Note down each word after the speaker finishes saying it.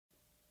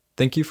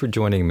Thank you for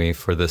joining me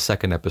for the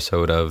second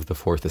episode of The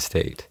Fourth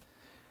Estate.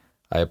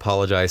 I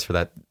apologize for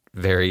that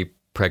very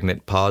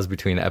pregnant pause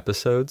between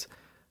episodes.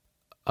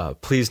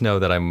 Please know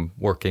that I'm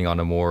working on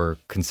a more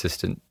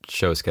consistent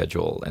show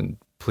schedule, and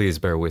please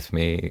bear with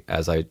me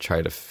as I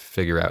try to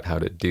figure out how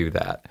to do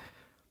that.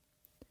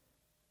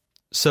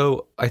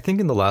 So, I think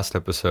in the last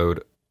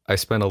episode, I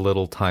spent a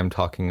little time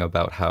talking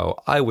about how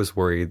I was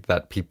worried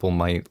that people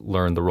might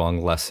learn the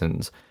wrong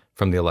lessons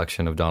from the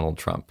election of Donald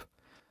Trump.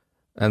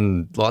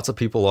 And lots of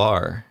people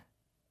are.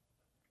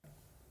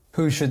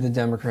 Who should the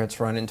Democrats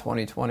run in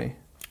 2020?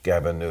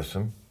 Gavin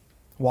Newsom.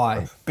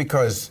 Why?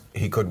 Because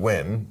he could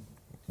win,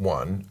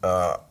 one.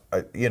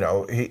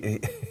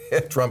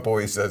 Trump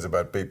always says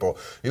about people,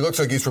 he looks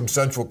like he's from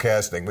Central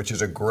Casting, which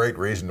is a great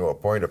reason to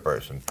appoint a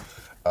person.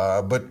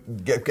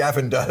 But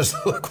Gavin does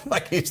look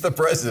like he's the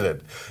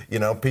president.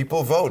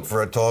 People vote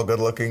for a tall,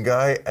 good-looking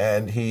guy,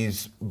 and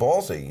he's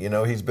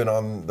ballsy. He's been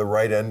on the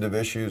right end of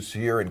issues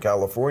here in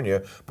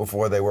California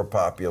before they were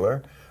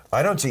popular.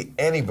 I don't see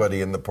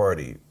anybody in the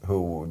party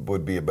who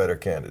would be a better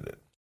candidate.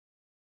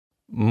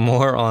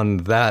 More on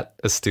that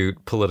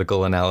astute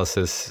political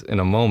analysis in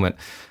a moment.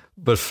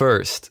 But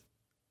first,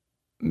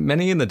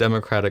 many in the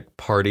Democratic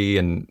Party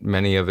and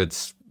many of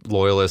its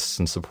loyalists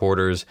and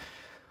supporters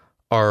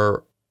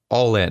are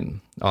all in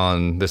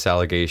on this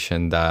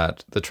allegation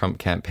that the Trump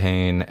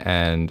campaign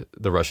and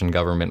the Russian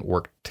government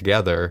worked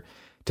together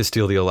to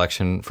steal the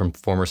election from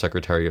former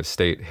Secretary of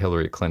State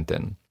Hillary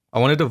Clinton. I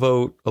wanted to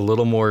devote a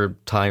little more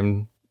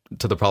time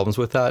to the problems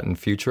with that in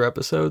future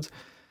episodes,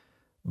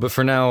 but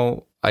for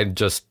now, I'd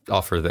just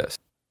offer this.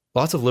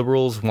 Lots of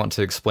liberals want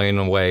to explain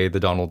away the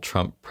Donald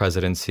Trump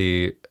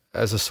presidency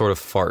as a sort of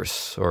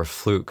farce or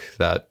fluke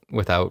that,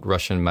 without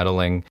Russian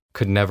meddling,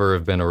 could never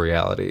have been a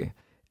reality,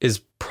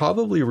 is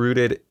probably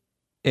rooted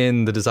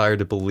in the desire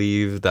to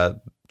believe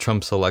that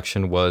Trump's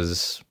election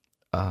was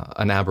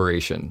an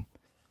aberration,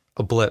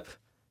 a blip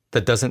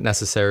that doesn't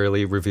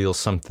necessarily reveal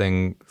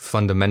something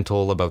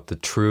fundamental about the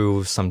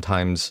true,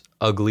 sometimes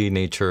ugly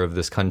nature of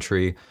this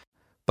country.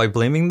 By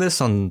blaming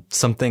this on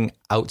something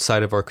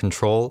outside of our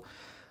control,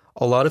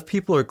 a lot of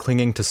people are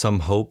clinging to some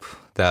hope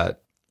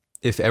that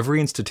if every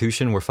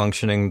institution were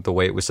functioning the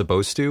way it was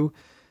supposed to,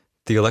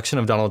 the election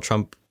of Donald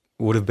Trump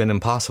would have been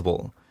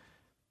impossible.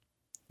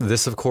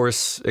 This, of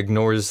course,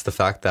 ignores the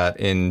fact that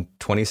in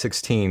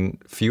 2016,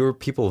 fewer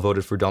people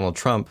voted for Donald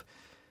Trump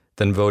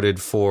than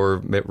voted for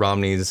Mitt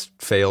Romney's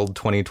failed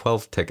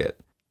 2012 ticket,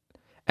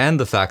 and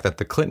the fact that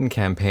the Clinton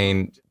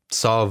campaign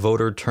saw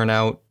voter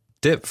turnout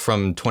dip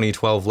from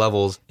 2012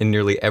 levels in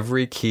nearly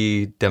every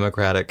key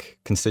Democratic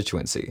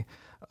constituency.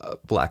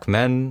 Black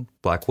men,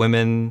 black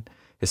women,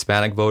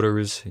 Hispanic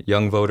voters,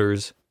 young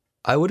voters.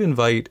 I would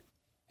invite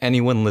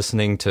anyone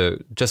listening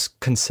to just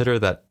consider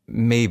that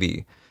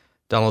maybe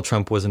Donald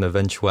Trump was an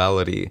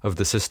eventuality of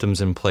the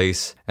systems in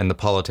place and the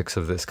politics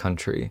of this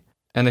country.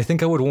 And I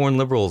think I would warn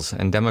liberals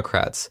and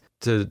Democrats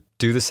to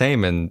do the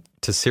same and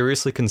to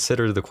seriously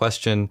consider the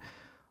question,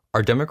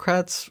 are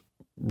Democrats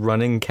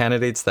running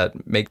candidates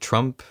that make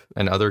Trump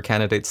and other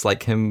candidates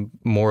like him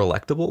more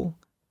electable?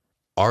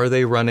 Are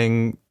they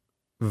running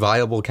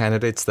viable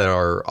candidates that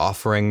are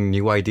offering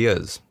new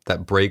ideas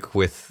that break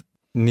with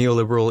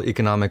neoliberal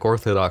economic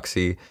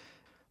orthodoxy,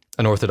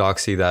 an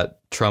orthodoxy that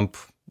Trump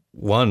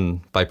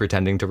won by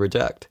pretending to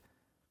reject?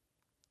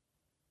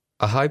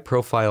 A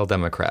high-profile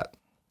Democrat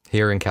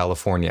here in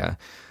California,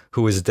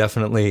 who is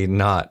definitely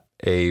not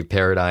a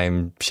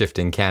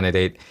paradigm-shifting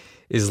candidate,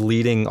 is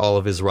leading all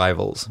of his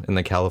rivals in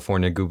the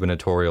California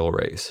gubernatorial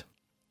race.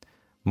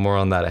 More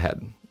on that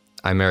ahead.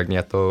 I'm Eric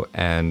Nieto,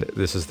 and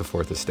this is The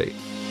Fourth Estate.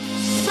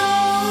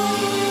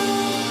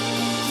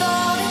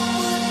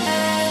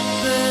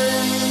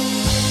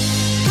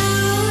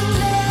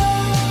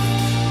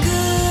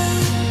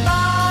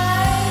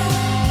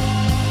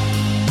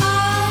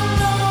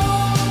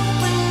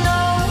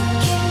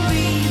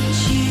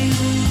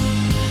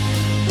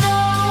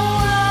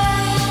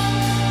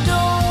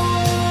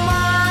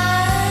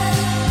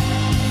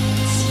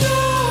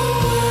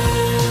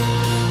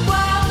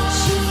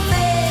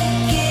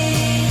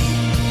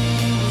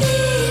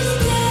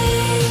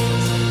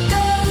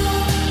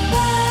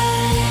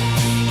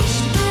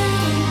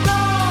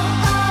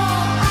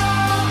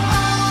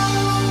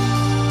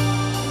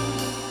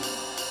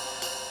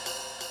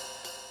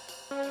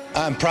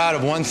 I'm proud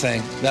of one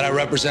thing, that I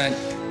represent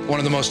one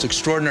of the most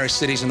extraordinary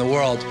cities in the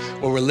world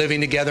where we're living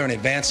together and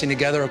advancing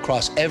together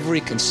across every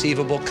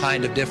conceivable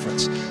kind of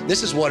difference.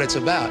 This is what it's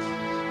about.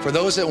 For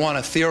those that want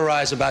to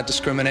theorize about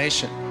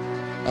discrimination,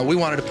 we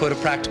wanted to put a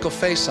practical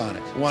face on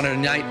it. We wanted to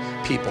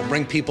unite people,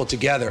 bring people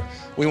together.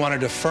 We wanted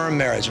to affirm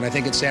marriage, and I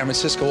think in San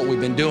Francisco what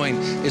we've been doing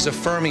is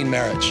affirming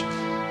marriage.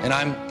 And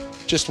I'm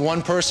just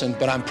one person,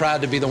 but I'm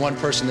proud to be the one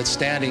person that's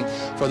standing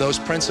for those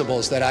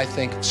principles that I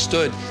think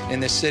stood in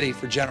this city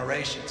for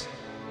generations.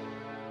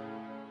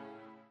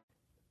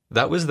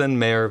 That was then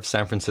Mayor of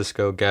San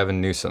Francisco, Gavin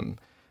Newsom,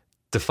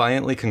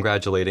 defiantly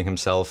congratulating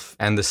himself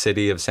and the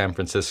city of San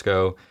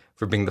Francisco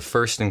for being the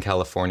first in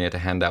California to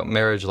hand out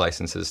marriage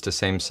licenses to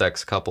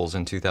same-sex couples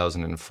in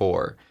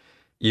 2004,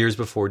 years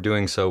before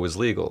doing so was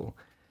legal.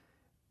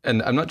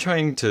 And I'm not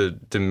trying to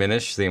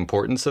diminish the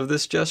importance of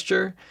this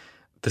gesture.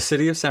 The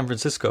city of San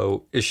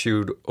Francisco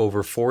issued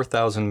over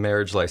 4,000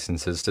 marriage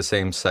licenses to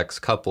same-sex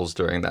couples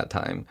during that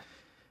time.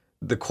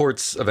 The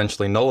courts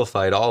eventually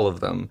nullified all of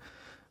them,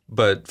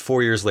 but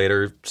 4 years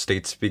later,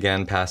 states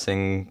began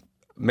passing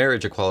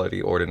marriage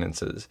equality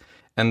ordinances,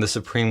 and the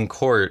Supreme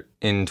Court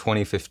in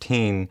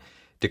 2015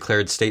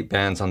 declared state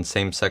bans on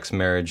same-sex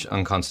marriage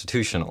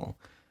unconstitutional.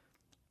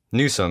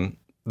 Newsom,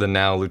 the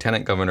now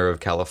Lieutenant Governor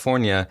of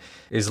California,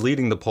 is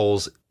leading the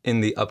polls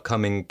in the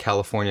upcoming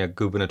California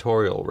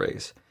gubernatorial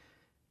race.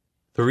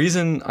 The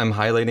reason I'm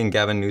highlighting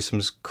Gavin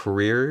Newsom's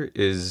career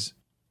is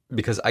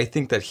because I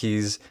think that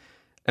he's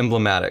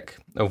emblematic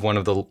of one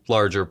of the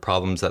larger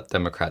problems that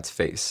Democrats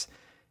face,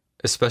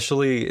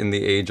 especially in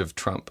the age of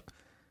Trump.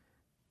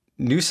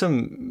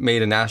 Newsom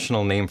made a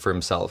national name for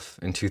himself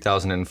in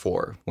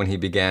 2004 when he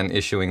began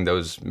issuing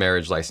those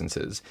marriage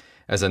licenses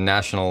as a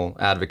national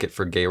advocate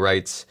for gay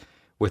rights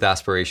with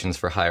aspirations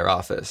for higher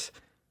office.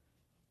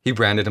 He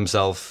branded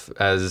himself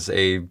as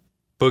a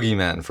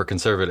boogeyman for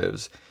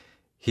conservatives.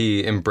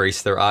 He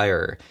embraced their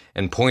ire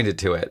and pointed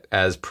to it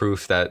as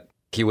proof that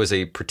he was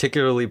a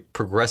particularly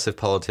progressive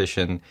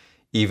politician,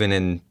 even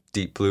in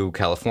deep blue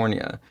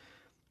California.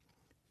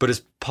 But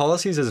his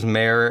policies as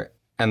mayor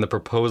and the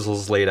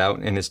proposals laid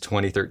out in his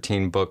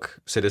 2013 book,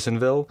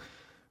 Citizenville,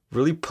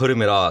 really put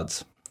him at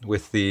odds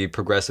with the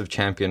progressive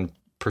champion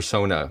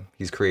persona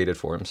he's created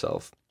for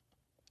himself.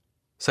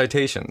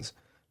 Citations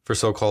for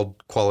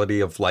so-called quality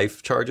of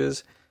life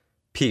charges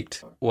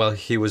peaked while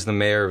he was the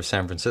mayor of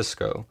San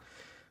Francisco.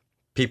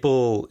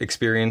 People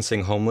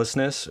experiencing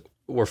homelessness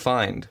were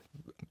fined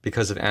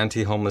because of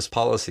anti-homeless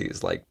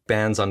policies like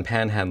bans on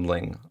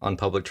panhandling on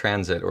public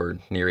transit or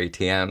near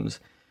ATMs.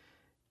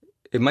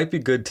 It might be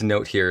good to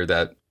note here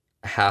that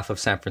half of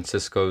San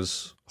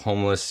Francisco's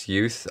homeless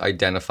youth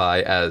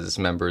identify as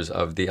members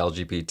of the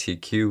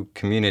LGBTQ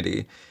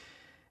community.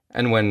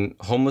 And when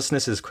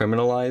homelessness is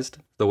criminalized,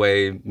 the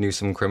way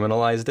Newsom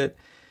criminalized it,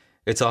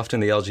 it's often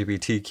the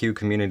LGBTQ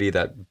community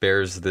that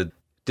bears the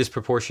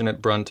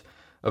disproportionate brunt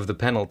of the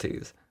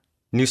penalties.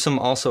 Newsom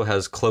also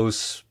has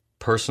close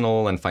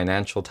personal and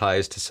financial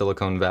ties to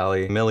Silicon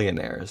Valley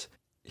millionaires.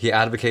 He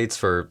advocates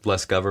for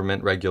less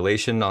government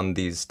regulation on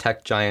these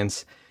tech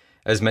giants,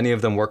 as many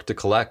of them work to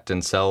collect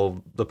and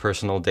sell the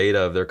personal data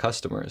of their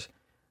customers.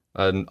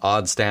 An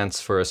odd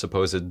stance for a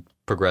supposed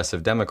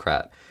progressive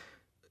Democrat.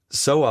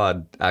 So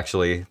odd,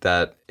 actually,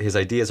 that his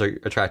ideas are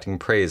attracting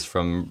praise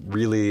from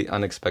really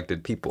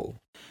unexpected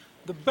people.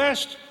 The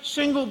best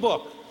single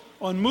book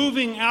on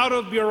moving out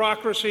of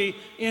bureaucracy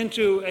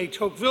into a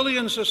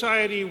Tocquevillian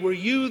society where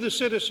you, the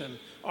citizen,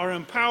 are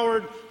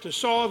empowered to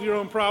solve your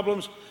own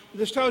problems.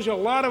 This tells you a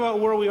lot about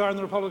where we are in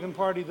the Republican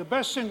Party. The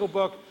best single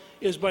book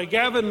is by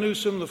Gavin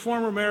Newsom, the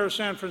former mayor of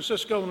San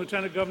Francisco and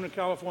Lieutenant Governor of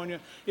California.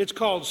 It's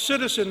called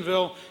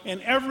Citizenville,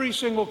 and every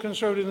single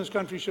conservative in this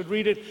country should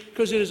read it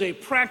because it is a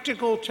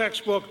practical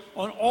textbook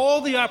on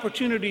all the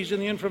opportunities in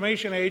the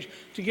information age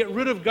to get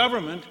rid of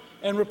government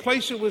and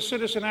replace it with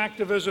citizen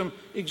activism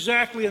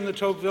exactly in the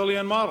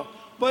Tocquevillian model.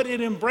 But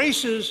it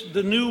embraces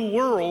the new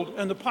world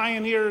and the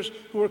pioneers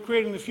who are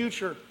creating the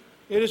future.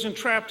 It isn't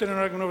trapped in an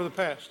argument over the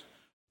past.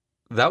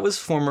 That was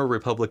former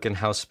Republican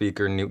House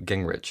Speaker Newt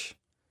Gingrich.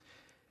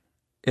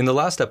 In the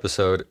last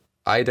episode,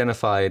 I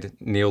identified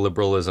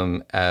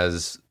neoliberalism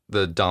as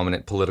the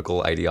dominant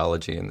political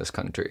ideology in this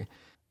country.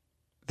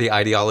 The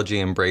ideology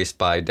embraced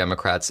by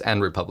Democrats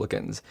and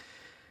Republicans.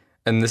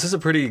 And this is a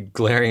pretty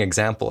glaring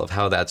example of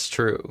how that's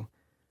true.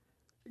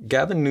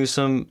 Gavin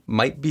Newsom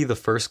might be the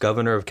first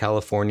governor of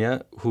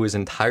California who is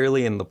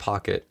entirely in the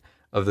pocket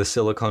of the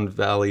Silicon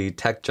Valley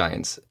tech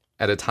giants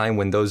at a time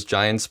when those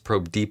giants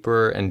probe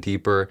deeper and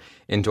deeper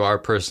into our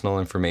personal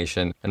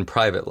information and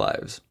private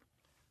lives.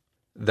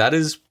 That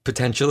is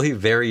potentially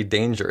very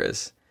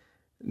dangerous.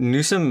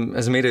 Newsom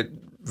has made it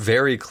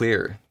very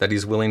clear that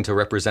he's willing to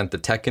represent the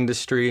tech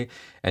industry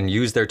and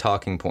use their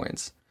talking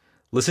points.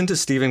 Listen to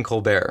Stephen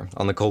Colbert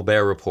on the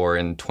Colbert Report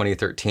in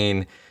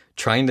 2013,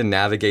 trying to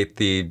navigate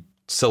the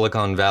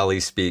Silicon Valley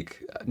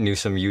speak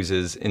Newsom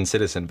uses in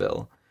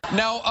Citizenville.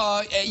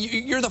 Now,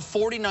 you're the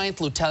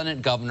 49th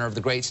Lieutenant Governor of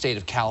the great state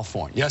of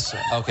California. Yes,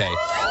 sir. Okay.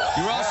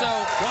 You're also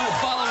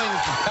following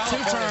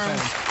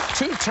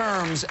two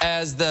terms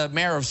as the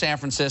mayor of San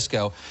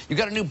Francisco. You've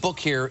got a new book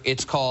here.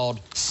 It's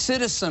called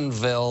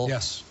Citizenville.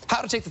 Yes.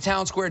 How to take the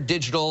town square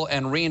digital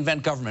and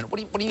reinvent government. What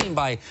do you mean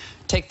by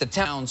take the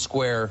town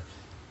square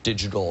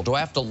digital? Do I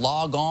have to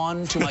log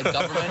on to my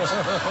government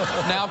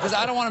now? Because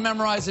I don't want to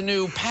memorize a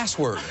new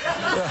password.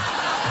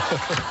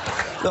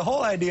 The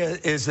whole idea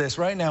is this.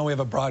 Right now, we have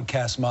a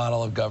broadcast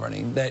model of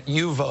governing that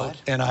you vote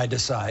and I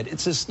decide.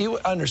 It's just, you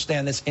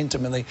understand this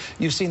intimately.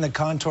 You've seen the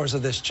contours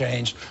of this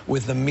change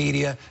with the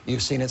media.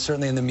 You've seen it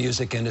certainly in the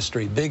music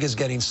industry. Big is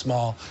getting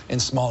small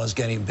and small is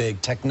getting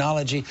big.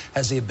 Technology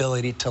has the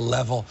ability to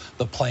level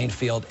the playing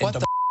field. What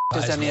the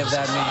does any of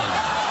that mean?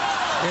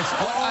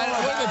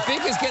 What if big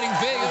is getting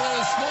big and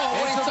little is small?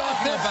 What are you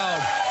talking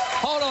about?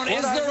 Hold on.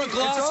 is there a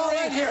glossary?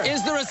 Right here.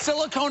 Is there a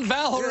Silicon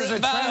Valley? There's a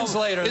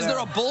translator. Is there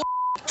a bull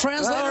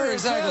translator? No,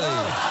 exactly.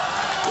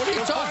 What are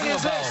you talking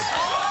about?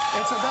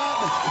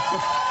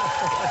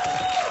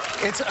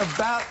 It's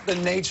about the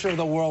nature of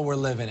the world we're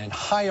living in.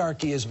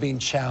 Hierarchy is being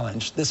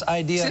challenged. This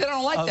idea. See, I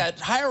don't like that.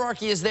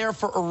 Hierarchy is there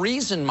for a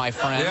reason, my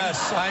friend.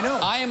 Yes, I know.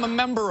 I am a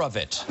member of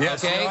it.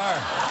 Yes, okay? you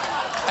are.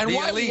 And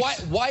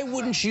why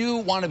wouldn't you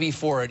want to be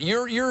for it?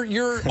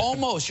 You're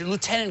almost, you're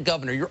lieutenant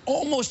governor. You're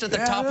almost at the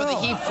top of the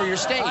heap for your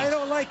state. I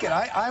don't like it.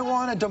 I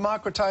want to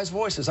democratize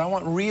voices. I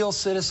want real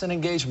citizen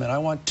engagement. I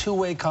want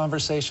two-way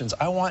conversations.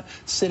 I want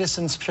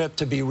citizenship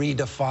to be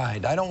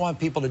redefined. I don't want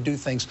people to do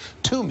things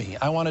to me.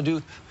 I want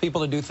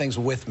people to do things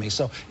with me.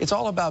 So it's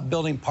all about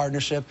building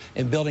partnership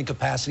and building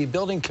capacity,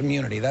 building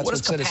community. That's what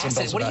citizen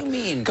builds What about. do you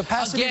mean?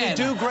 Capacity to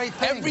do great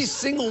things. Every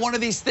single one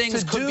of these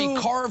things could be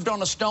carved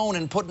on a stone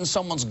and put in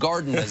someone's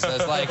garden as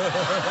like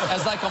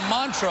a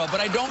mantra,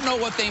 but I don't know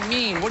what they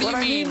mean. What do you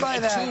mean by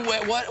that?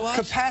 What?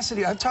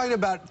 Capacity. I'm talking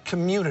about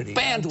community.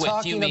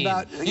 Bandwidth, you mean?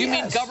 You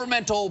mean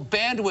governmental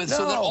bandwidth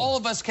so that all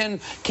of us can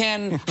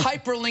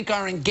hyperlink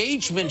our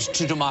engagement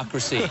to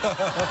democracy.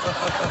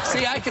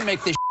 See, I can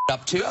make this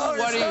up too. No,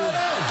 what are you?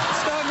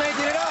 Stop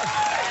making it up.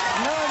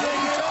 No, what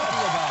are you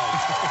talking about?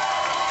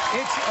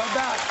 It's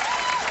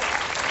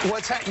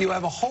about you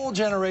have a whole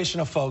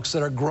generation of folks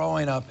that are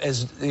growing up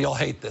as, you'll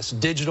hate this,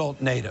 digital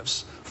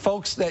natives.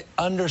 Folks that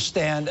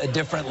understand a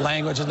different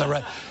language than the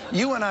rest.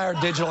 You and I are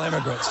digital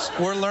immigrants.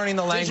 We're learning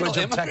the language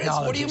of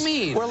technology. What do you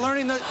mean? We're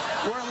learning the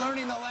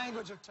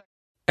language of technology.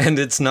 And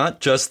it's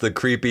not just the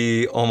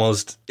creepy,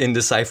 almost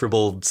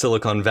indecipherable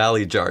Silicon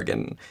Valley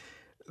jargon.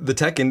 The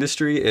tech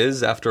industry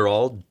is, after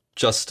all,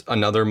 just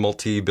another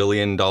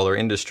multi-billion-dollar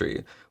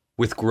industry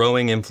with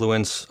growing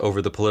influence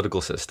over the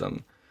political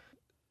system.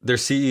 Their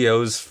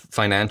CEOs'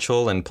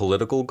 financial and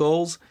political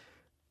goals,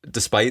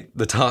 despite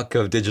the talk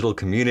of digital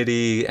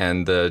community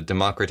and the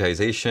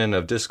democratization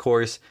of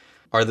discourse,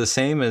 are the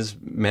same as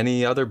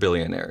many other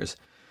billionaires: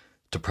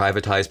 to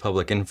privatize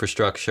public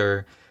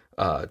infrastructure,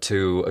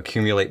 to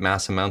accumulate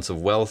mass amounts of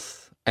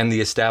wealth, and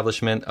the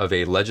establishment of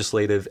a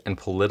legislative and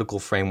political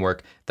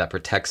framework that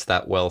protects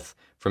that wealth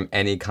from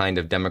any kind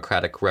of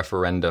democratic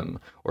referendum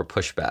or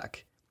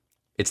pushback.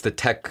 It's the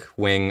tech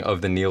wing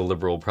of the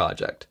neoliberal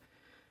project.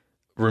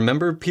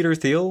 Remember Peter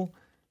Thiel?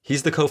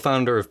 He's the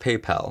co-founder of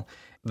PayPal,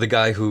 the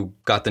guy who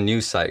got the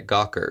news site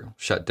Gawker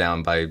shut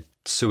down by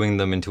suing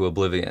them into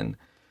oblivion.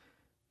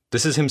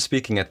 This is him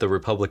speaking at the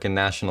Republican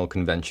National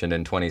Convention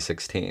in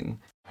 2016.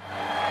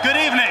 Good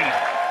evening.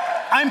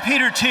 I'm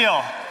Peter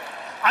Thiel.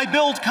 I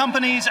build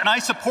companies and I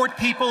support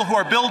people who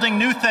are building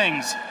new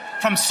things,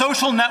 from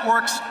social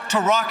networks to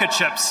rocket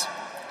ships.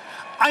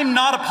 I'm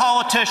not a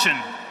politician,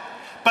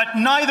 but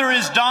neither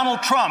is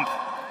Donald Trump.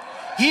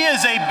 He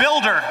is a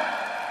builder,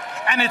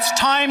 and it's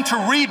time to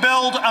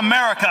rebuild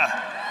America.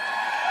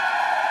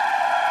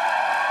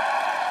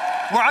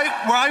 Where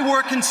I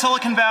work in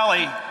Silicon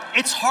Valley,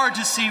 it's hard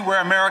to see where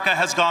America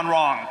has gone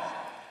wrong.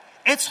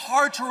 It's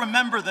hard to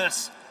remember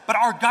this, but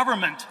our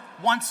government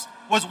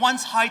was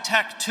once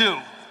high-tech too.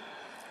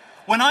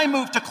 When I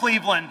moved to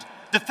Cleveland,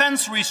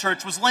 defense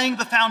research was laying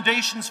the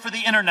foundations for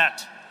the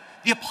internet.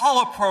 The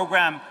Apollo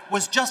program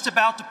was just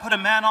about to put a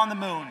man on the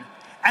moon,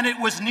 and it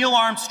was Neil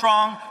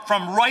Armstrong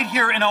from right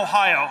here in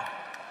Ohio.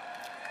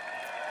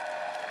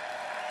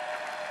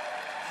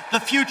 The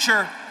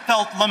future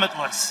felt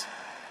limitless.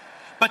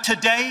 But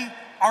today,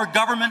 our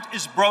government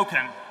is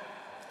broken.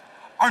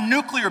 Our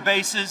nuclear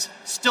bases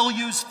still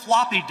use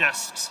floppy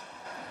disks.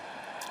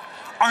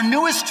 Our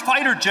newest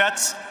fighter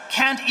jets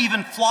can't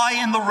even fly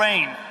in the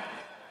rain.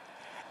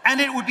 And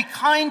it would be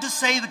kind to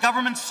say the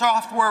government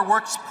software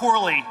works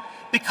poorly,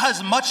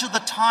 because much of the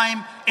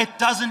time it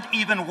doesn't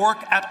even work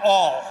at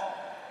all.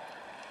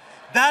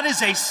 That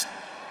is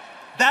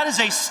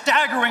a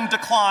staggering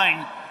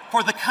decline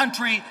for the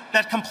country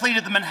that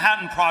completed the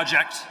Manhattan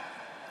Project.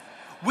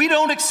 We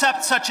don't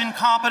accept such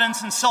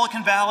incompetence in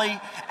Silicon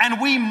Valley, and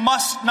we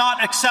must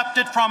not accept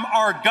it from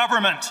our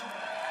government.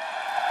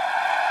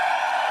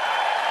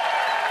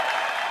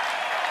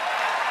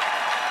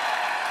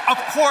 Of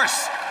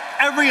course,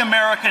 every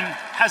American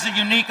has a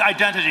unique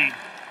identity.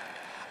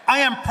 I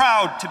am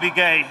proud to be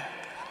gay.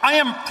 I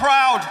am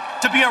proud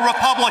to be a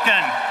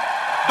Republican.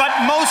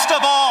 But most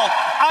of all,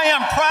 I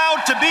am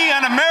proud to be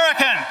an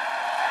American.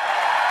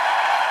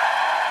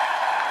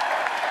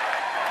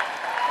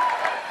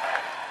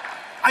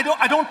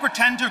 I don't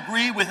pretend to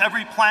agree with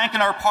every plank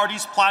in our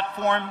party's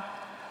platform,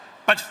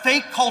 but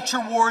fake culture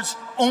wars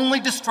only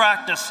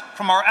distract us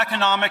from our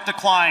economic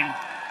decline.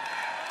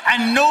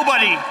 And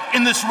nobody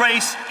in this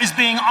race is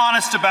being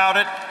honest about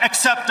it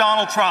except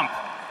Donald Trump.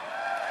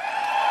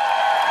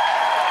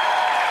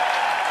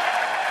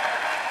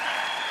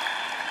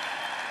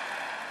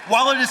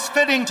 While it is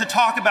fitting to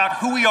talk about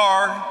who we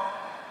are,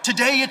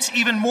 today it's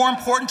even more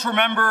important to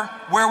remember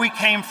where we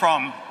came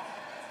from.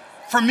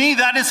 For me,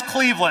 that is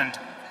Cleveland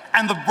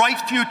and the bright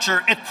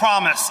future it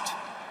promised.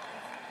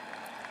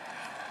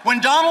 When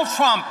Donald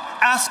Trump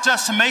asks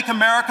us to make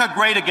America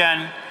great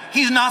again,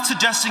 he's not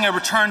suggesting a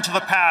return to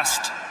the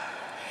past.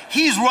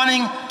 He's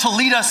running to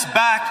lead us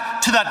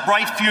back to that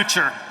bright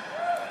future.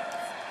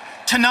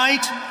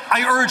 Tonight,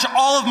 I urge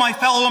all of my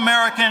fellow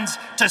Americans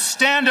to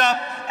stand up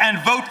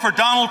and vote for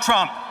Donald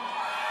Trump.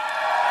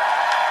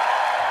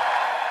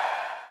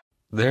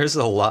 There's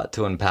a lot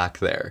to unpack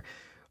there,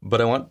 but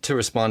I want to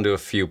respond to a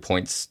few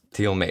points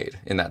Thiel made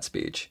in that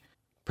speech.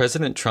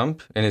 President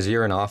Trump, in his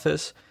year in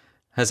office,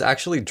 has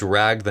actually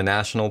dragged the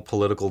national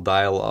political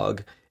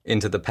dialogue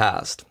into the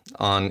past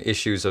on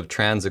issues of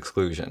trans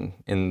exclusion,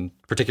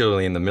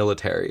 particularly in the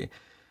military.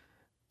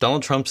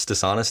 Donald Trump's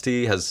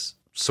dishonesty has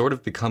sort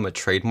of become a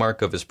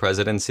trademark of his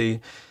presidency,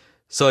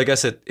 so I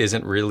guess it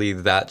isn't really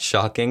that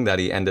shocking that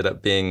he ended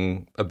up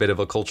being a bit of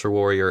a culture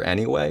warrior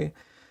anyway.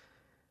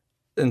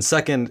 And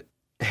second,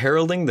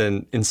 heralding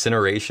the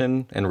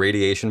incineration and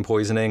radiation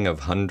poisoning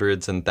of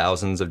hundreds and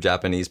thousands of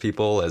Japanese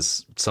people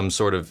as some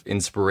sort of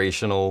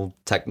inspirational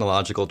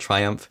technological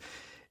triumph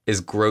is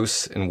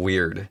gross and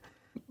weird.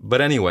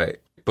 But anyway,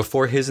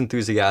 before his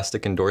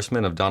enthusiastic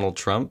endorsement of Donald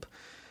Trump,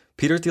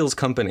 Peter Thiel's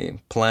company,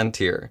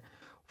 Palantir,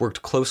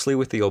 worked closely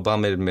with the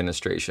Obama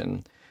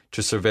administration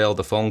to surveil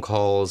the phone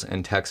calls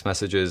and text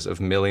messages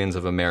of millions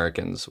of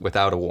Americans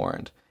without a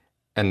warrant.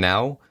 And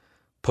now,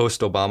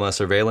 post-Obama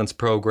surveillance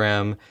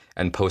program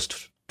and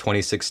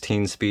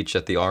post-2016 speech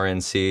at the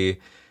RNC,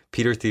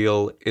 Peter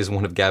Thiel is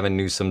one of Gavin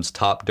Newsom's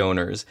top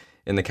donors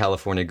in the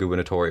California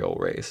gubernatorial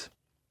race.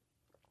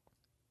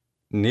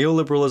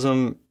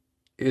 Neoliberalism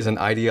is an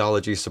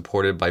ideology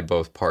supported by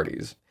both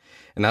parties,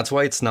 and that's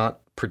why it's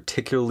not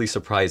particularly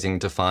surprising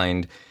to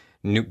find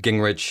Newt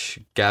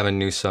Gingrich, Gavin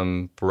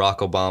Newsom, Barack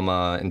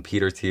Obama, and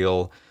Peter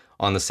Thiel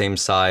on the same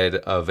side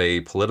of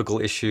a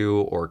political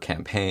issue or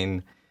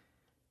campaign,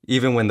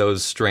 even when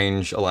those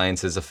strange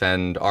alliances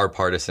offend our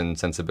partisan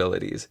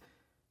sensibilities.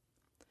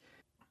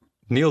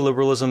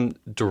 Neoliberalism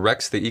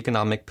directs the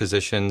economic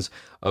positions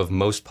of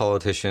most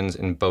politicians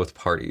in both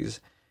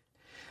parties.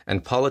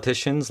 And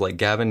politicians like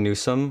Gavin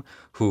Newsom,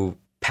 who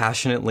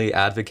passionately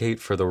advocate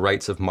for the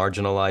rights of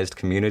marginalized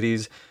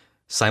communities,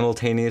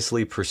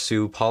 simultaneously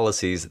pursue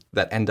policies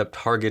that end up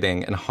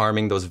targeting and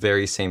harming those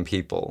very same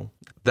people.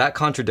 That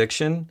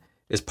contradiction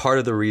is part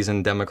of the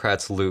reason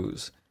Democrats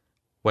lose,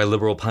 why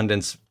liberal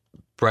pundits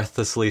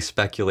breathlessly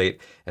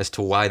speculate as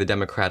to why the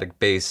Democratic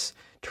base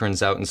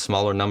turns out in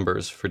smaller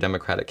numbers for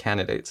Democratic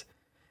candidates,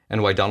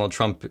 and why Donald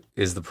Trump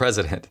is the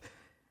president.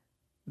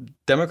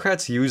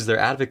 Democrats use their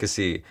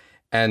advocacy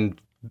and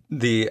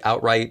the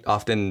outright,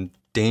 often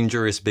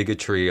dangerous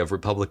bigotry of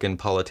Republican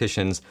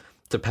politicians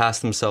to pass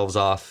themselves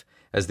off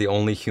as the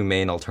only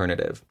humane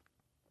alternative.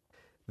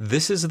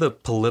 This is the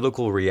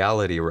political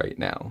reality right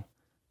now.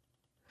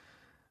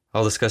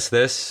 I'll discuss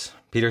this,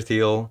 Peter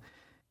Thiel,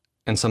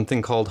 and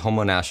something called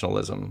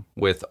Homonationalism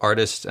with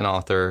artist and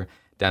author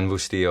Dan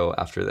Bustillo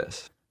after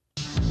this.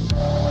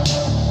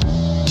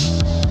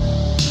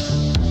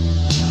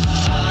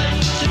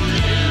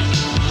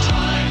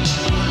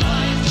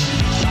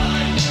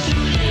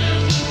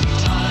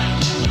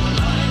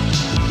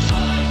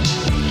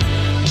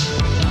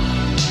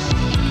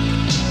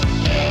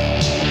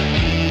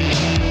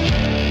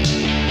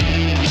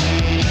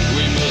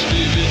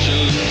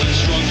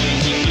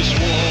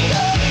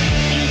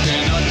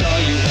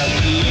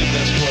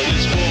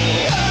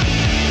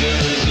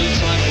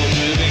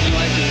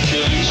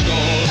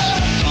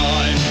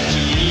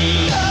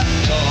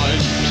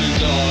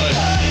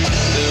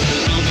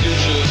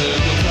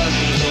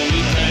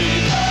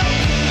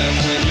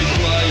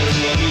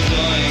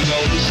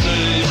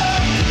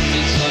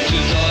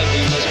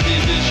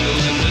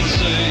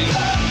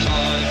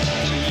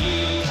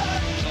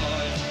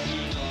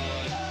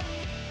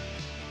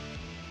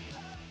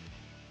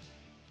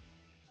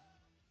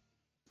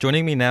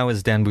 Joining me now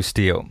is Dan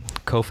Bustillo,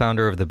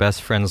 co-founder of the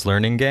Best Friends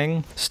Learning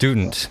Gang,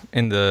 student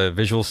in the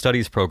Visual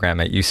Studies program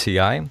at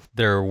UCI.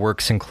 Their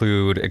works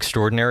include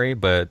Extraordinary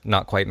But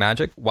Not Quite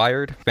Magic,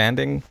 Wired,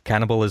 Banding,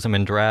 Cannibalism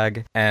and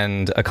Drag,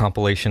 and a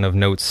compilation of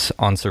notes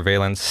on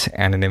surveillance,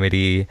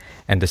 anonymity,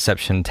 and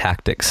deception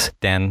tactics.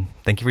 Dan,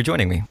 thank you for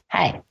joining me.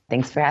 Hi,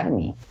 thanks for having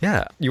me.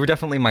 Yeah, you were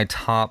definitely my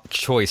top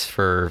choice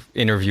for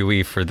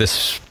interviewee for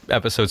this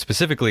episode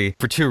specifically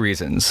for two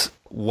reasons.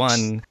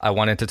 One, I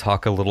wanted to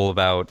talk a little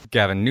about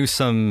Gavin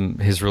Newsom,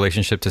 his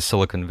relationship to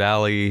Silicon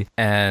Valley,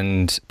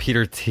 and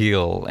Peter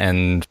Thiel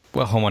and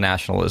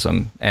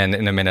homonationalism. And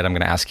in a minute, I'm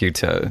going to ask you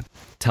to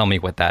tell me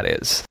what that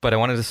is. But I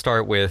wanted to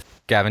start with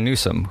Gavin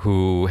Newsom,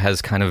 who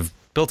has kind of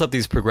built up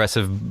these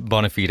progressive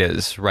bona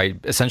fides, right?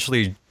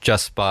 Essentially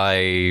just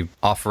by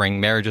offering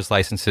marriages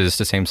licenses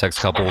to same-sex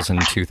couples in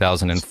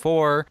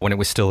 2004 when it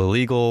was still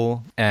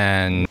illegal,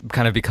 and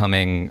kind of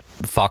becoming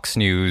Fox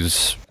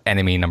News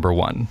enemy number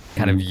one,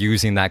 kind of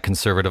using that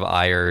conservative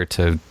ire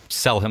to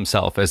sell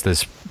himself as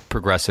this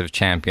progressive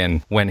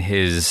champion when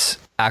his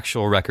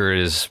actual record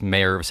as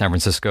mayor of San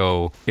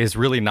Francisco is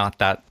really not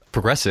that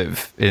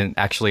progressive. It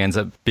actually ends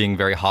up being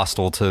very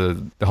hostile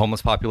to the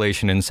homeless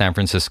population in San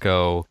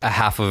Francisco.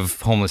 Half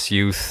of homeless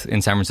youth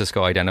in San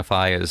Francisco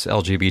identify as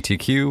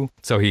LGBTQ.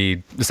 So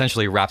he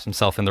essentially wraps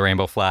himself in the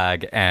rainbow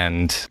flag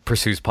and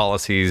pursues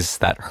policies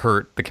that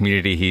hurt the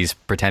community he's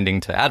pretending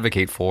to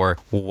advocate for,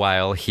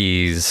 while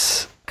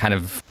he's kind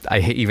of,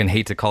 even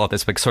hate to call it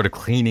this, but sort of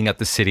cleaning up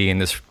the city in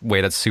this way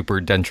that's super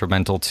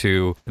detrimental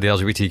to the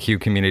LGBTQ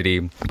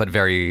community, but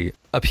very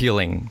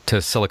appealing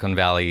to Silicon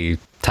Valley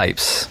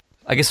types.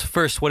 I guess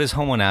first, what is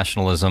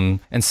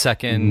homonationalism? And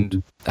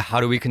second, how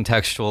do we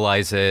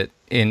contextualize it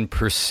in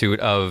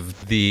pursuit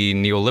of the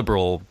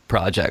neoliberal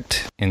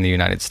project in the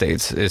United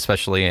States,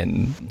 especially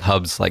in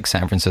hubs like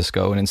San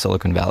Francisco and in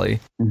Silicon Valley?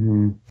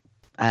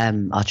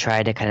 I'll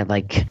try to kind of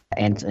like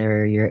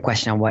answer your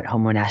question on what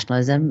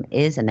homonationalism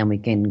is, and then we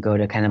can go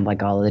to kind of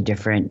like all the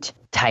different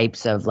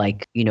types of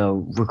like, you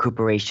know,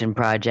 recuperation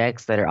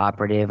projects that are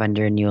operative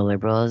under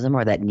neoliberalism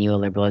or that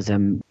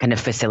neoliberalism kind of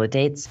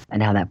facilitates,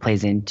 and how that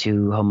plays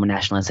into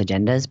homonationalist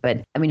agendas.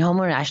 But I mean,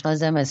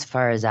 homonationalism, as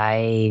far as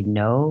I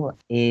know,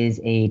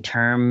 is a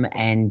term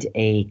and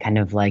a kind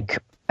of like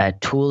a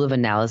tool of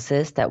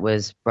analysis that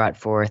was brought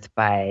forth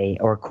by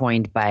or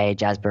coined by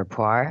Jasper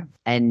Puar.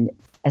 And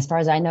as far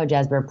as I know,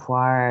 Jasper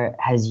Puar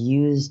has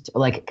used,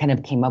 like, kind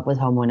of came up with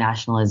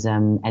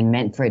homonationalism and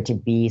meant for it to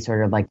be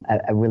sort of like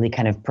a really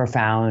kind of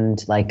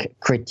profound, like,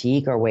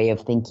 critique or way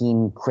of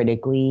thinking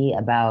critically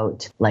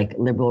about, like,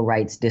 liberal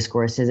rights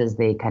discourses as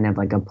they kind of,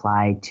 like,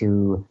 apply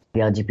to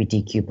the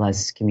LGBTQ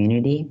plus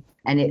community.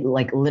 And it,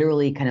 like,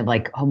 literally kind of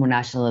like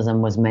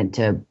homonationalism was meant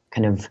to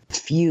kind of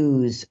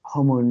fuse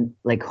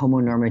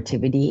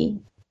homonormativity,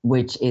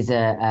 which is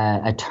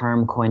a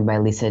term coined by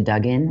Lisa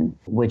Duggan,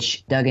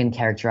 which Duggan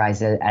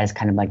characterized as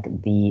kind of like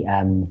the,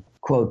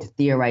 quote,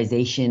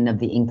 theorization of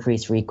the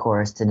increased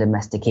recourse to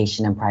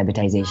domestication and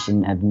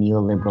privatization of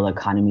neoliberal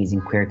economies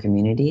in queer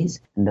communities.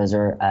 And those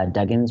are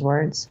Duggan's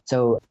words.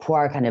 So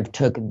Puar kind of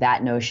took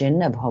that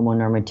notion of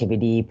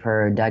homonormativity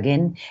per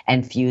Duggan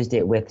and fused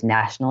it with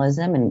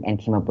nationalism and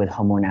came up with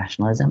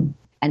homonationalism.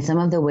 And some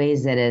of the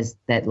ways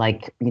that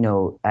like, you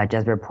know,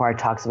 Jasper Puar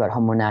talks about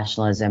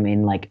homonationalism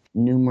in like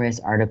numerous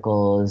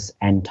articles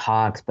and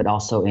talks, but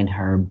also in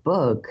her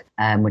book,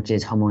 which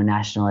is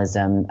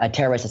Homonationalism, A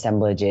Terrorist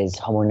Assemblage's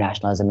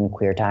Homonationalism in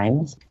Queer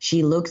Times.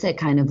 She looks at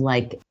kind of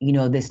like, you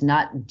know, this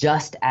not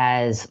just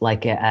as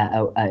like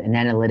an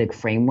analytic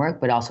framework,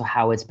 but also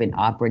how it's been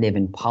operative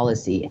in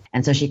policy.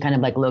 And so she kind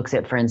of like looks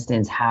at, for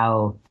instance,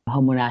 how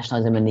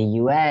homonationalism in the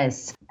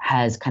US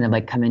has kind of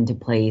like come into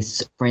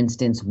place, for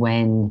instance,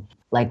 when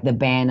like the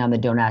ban on the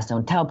Don't Ask,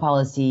 Don't Tell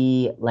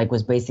policy, like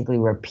was basically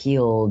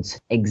repealed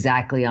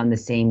exactly on the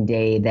same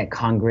day that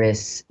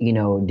Congress, you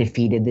know,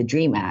 defeated the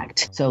DREAM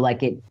Act. So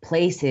like it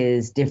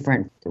places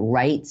different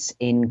rights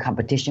in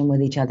competition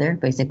with each other,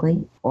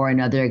 basically. Or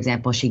another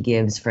example she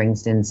gives, for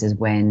instance, is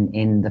when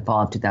in the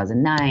fall of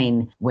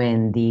 2009,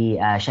 when the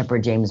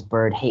Shepard James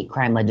Byrd hate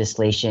crime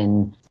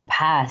legislation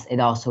passed, it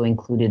also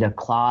included a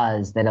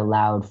clause that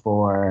allowed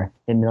for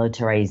the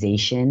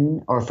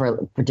militarization or for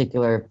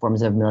particular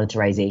forms of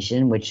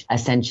militarization, which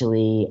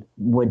essentially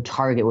would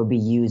be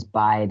used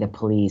by the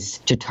police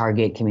to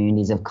target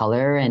communities of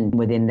color, and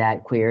within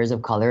that queers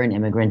of color and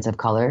immigrants of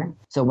color.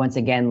 So once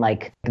again,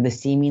 like the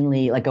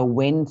seemingly like a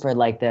win for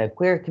like the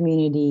queer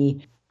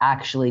community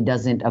actually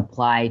doesn't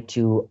apply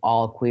to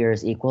all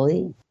queers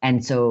equally.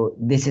 And so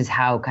this is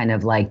how kind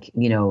of like,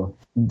 you know,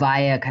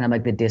 via kind of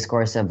like the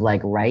discourse of like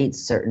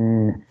rights,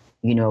 certain,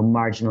 you know,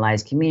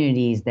 marginalized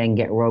communities then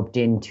get roped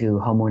into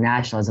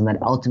homonationalism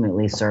that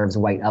ultimately serves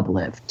white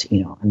uplift,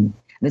 you know. And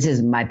this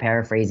is my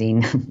paraphrasing.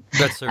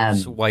 That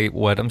serves white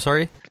what? I'm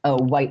sorry? Oh,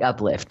 white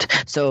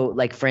uplift. So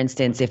like, for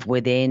instance, if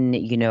within,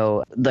 you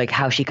know, like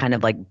how she kind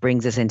of like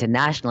brings us into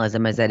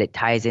nationalism is that it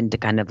ties into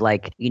kind of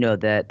like, you know,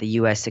 the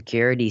U.S.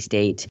 security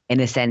state in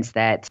the sense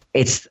that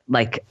it's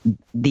like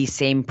these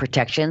same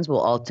protections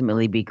will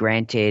ultimately be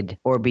granted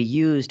or be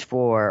used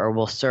for or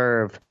will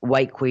serve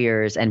white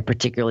queers and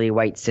particularly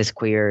white cis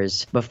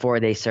queers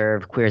before they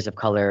serve queers of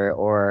color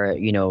or,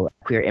 you know,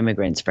 queer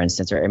immigrants, for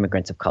instance, or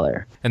immigrants of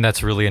color. And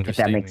that's really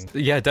interesting.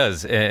 Yeah, it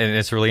does. And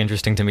it's really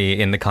interesting to me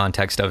in the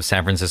context of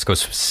San Francisco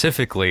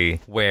specifically,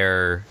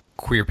 where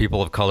queer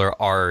people of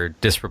color are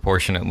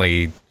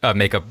disproportionately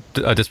make up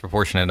a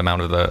disproportionate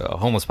amount of the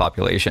homeless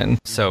population.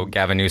 So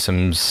Gavin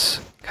Newsom's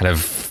kind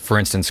of, for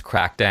instance,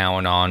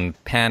 crackdown on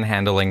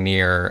panhandling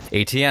near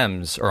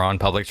ATMs or on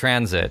public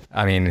transit.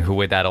 I mean, who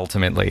would that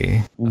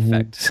ultimately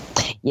affect?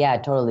 Yeah,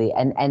 totally.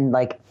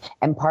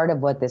 And part of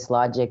what this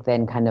logic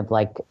then kind of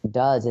like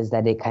does is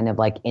that it kind of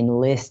like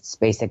enlists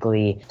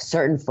basically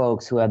certain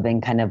folks who have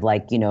been kind of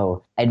like, you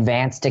know,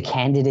 advanced to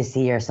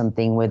candidacy or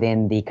something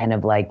within the kind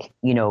of like,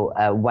 you know,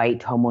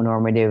 white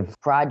homonormative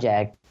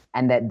project,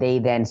 and that they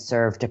then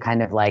serve to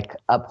kind of like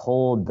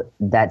uphold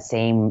that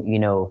same, you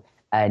know,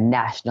 a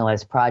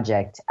nationalist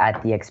project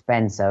at the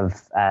expense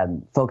of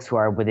folks who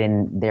are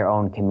within their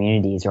own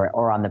communities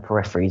or on the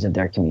peripheries of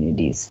their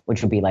communities,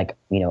 which would be like,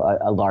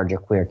 a larger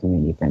queer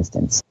community, for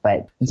instance.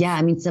 But yeah,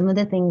 I mean, some of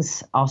the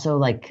things also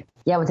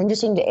what's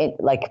interesting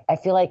I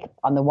feel like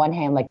on the one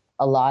hand, like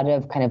a lot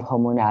of kind of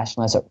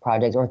homo-nationalist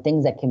projects or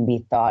things that can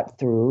be thought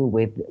through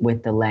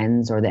with the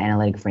lens or the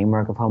analytic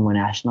framework of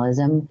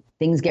homo-nationalism,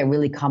 things get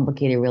really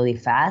complicated really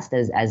fast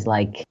as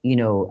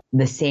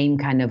the same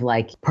kind of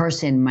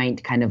person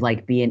might kind of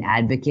be an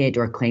advocate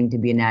or claim to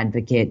be an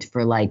advocate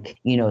for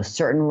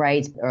certain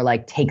rights or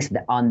takes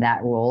on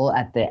that role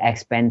at the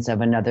expense of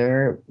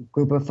another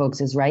group of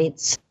folks'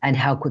 rights, and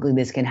how quickly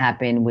this can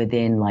happen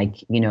within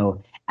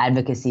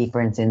advocacy,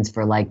 for instance,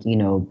 for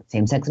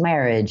same-sex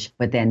marriage,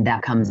 but then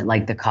that comes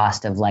at the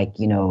cost of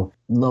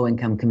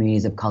low-income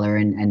communities of color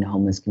and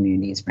homeless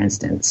communities, for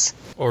instance.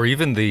 Or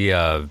even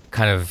the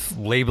kind of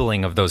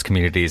labeling of those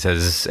communities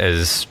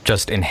as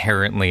just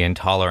inherently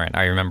intolerant.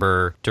 I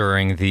remember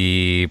during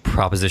the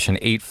Proposition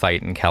 8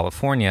 fight in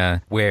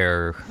California,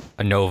 where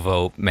a no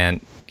vote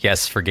meant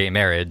yes for gay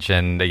marriage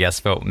and a yes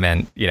vote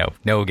meant,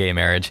 no gay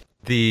marriage.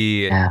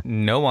 The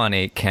No on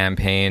 8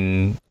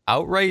 campaign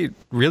outright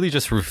really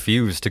just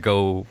refused to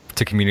go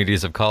to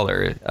communities of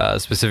color,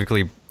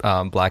 specifically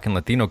Black and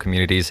Latino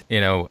communities,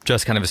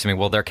 just kind of assuming,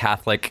 well, they're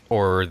Catholic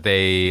or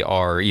they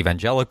are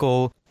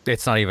evangelical.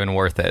 It's not even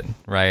worth it,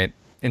 right?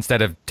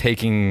 Instead of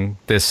taking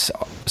this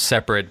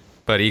separate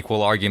but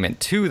equal argument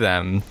to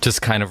them,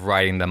 just kind of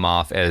writing them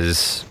off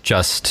as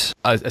just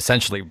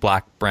essentially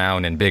black,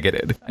 brown, and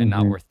bigoted and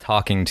not worth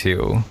talking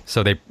to.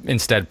 So they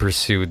instead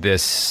pursued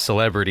this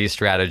celebrity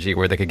strategy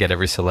where they could get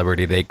every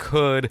celebrity they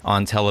could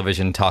on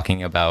television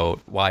talking about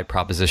why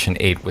Proposition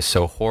 8 was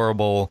so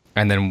horrible.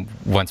 And then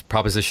once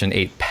Proposition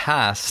 8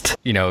 passed,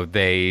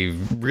 they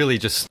really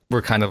just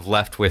were kind of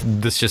left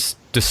with this just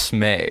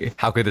dismay.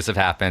 How could this have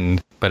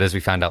happened? But as we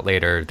found out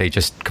later, they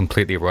just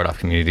completely wrote off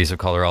communities of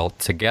color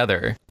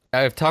altogether.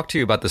 I've talked to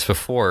you about this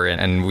before,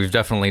 and we've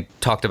definitely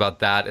talked about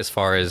that as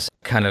far as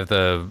kind of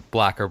the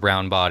black or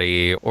brown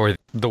body, or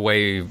the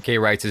way gay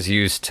rights is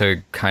used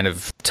to kind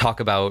of talk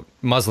about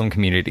Muslim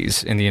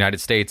communities in the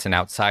United States and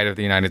outside of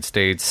the United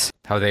States,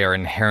 how they are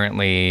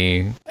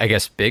inherently, I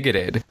guess,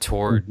 bigoted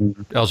toward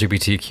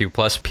LGBTQ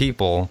plus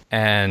people.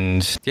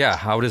 And yeah,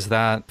 how does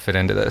that fit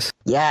into this?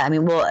 Yeah, I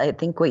mean, well, I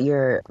think what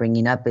you're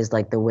bringing up is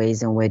the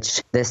ways in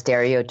which the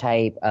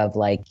stereotype of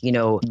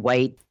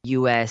white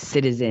U.S.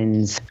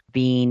 citizens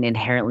being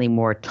inherently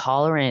more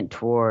tolerant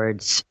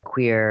towards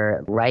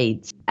queer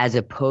rights as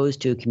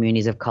opposed to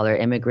communities of color,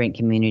 immigrant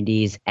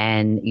communities,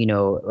 and,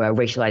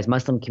 racialized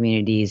Muslim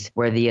communities,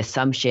 where the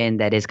assumption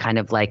that is kind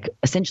of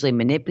essentially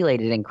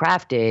manipulated and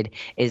crafted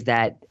is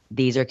that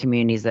these are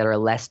communities that are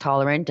less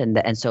tolerant.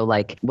 And so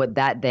what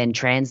that then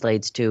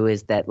translates to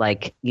is that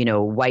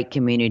white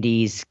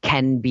communities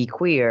can be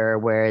queer,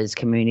 whereas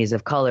communities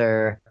of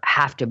color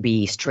have to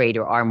be straight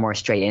or are more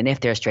straight. And if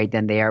they're straight,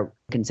 then they are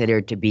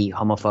considered to be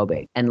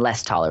homophobic and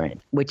less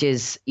tolerant, which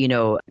is,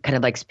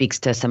 kind of speaks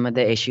to some of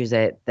the issues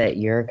that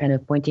you're kind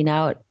of pointing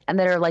out, and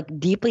that are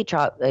deeply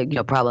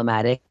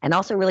problematic and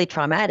also really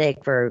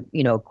traumatic for,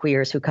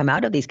 queers who come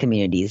out of these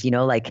communities,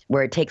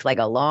 where it takes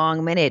a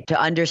long minute to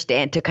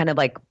understand, to kind of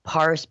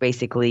parse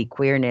basically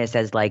queerness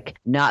as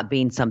not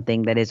being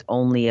something that is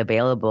only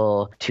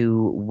available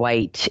to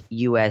white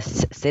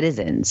U.S.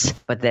 citizens,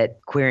 but that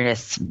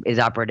queerness is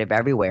operative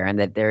everywhere, and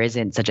that there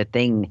isn't such a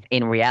thing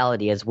in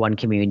reality as one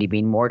community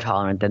being more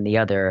tolerant than the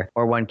other,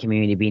 or one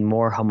community being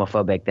more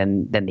homophobic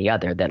than the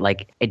other. That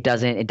it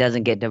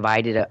doesn't get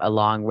divided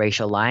along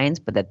racial lines,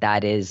 but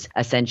that is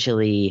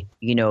essentially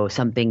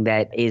something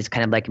that is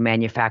kind of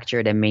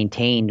manufactured and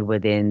maintained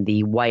within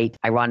the white,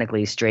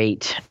 ironically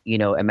straight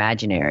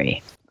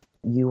imaginary.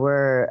 You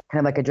were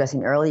kind of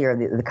addressing earlier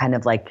the kind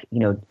of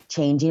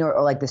changing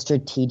or the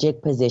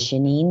strategic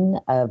positioning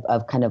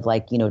of kind of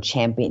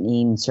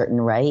championing certain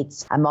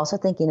rights. I'm also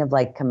thinking of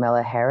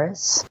Kamala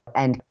Harris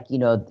and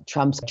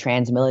Trump's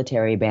trans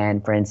military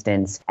ban, for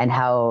instance, and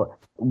how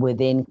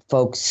within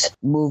folks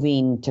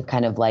moving to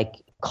kind of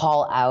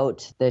call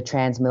out the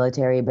trans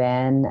military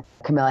ban.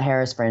 Kamala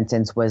Harris, for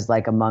instance, was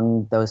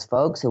among those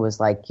folks who was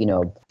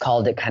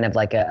called it kind of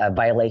a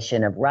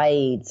violation of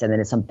rights, and then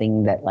it's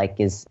something that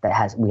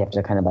we have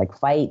to kind of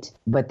fight.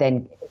 But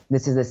then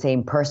this is the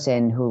same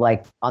person who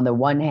on the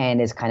one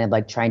hand is kind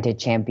of trying to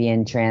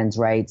champion trans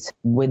rights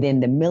within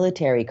the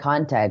military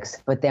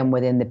context, but then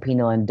within the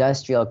penal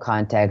industrial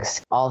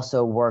context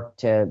also work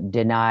to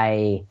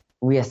deny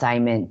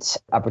reassignment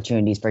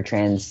opportunities for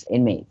trans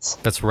inmates.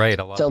 That's right.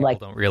 A lot of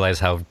people don't realize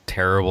how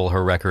terrible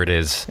her record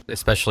is,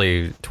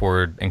 especially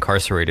toward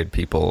incarcerated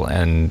people,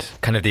 and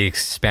kind of the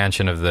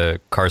expansion of the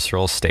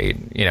carceral state,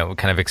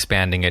 kind of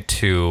expanding it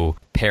to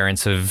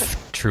parents of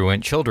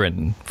truant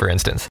children, for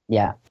instance.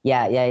 Yeah.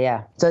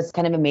 So it's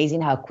kind of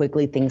amazing how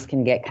quickly things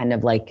can get kind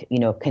of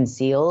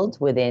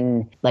concealed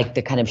within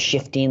the kind of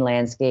shifting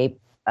landscape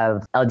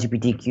of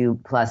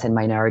LGBTQ plus and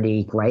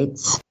minority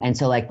rights. And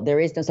so like there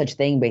is no such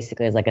thing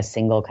basically as like a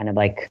single kind of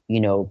like,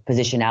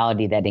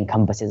 positionality that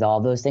encompasses all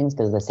those things,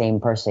 because the same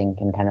person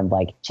can kind of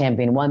like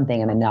champion one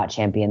thing and then not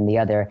champion the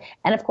other.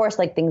 And of course,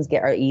 like things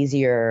are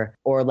easier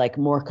or like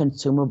more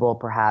consumable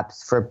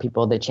perhaps for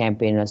people to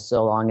champion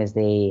so long as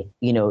they,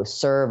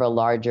 serve a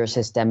larger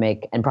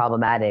systemic and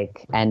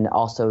problematic and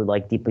also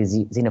like deeply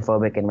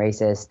xenophobic and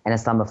racist and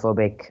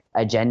Islamophobic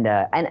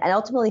agenda and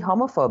ultimately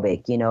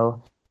homophobic,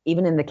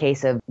 even in the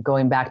case of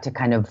going back to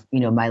kind of,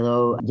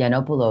 Milo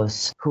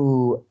Yiannopoulos,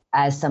 who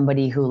as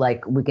somebody who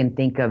like we can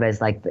think of as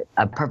like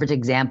a perfect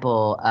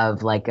example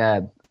of like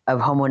of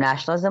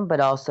homonationalism, but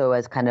also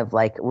as kind of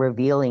like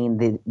revealing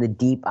the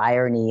deep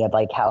irony of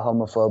like how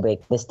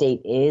homophobic the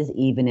state is,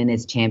 even in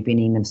its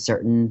championing of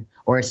certain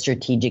or a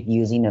strategic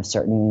using of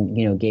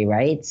certain, gay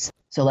rights.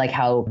 So like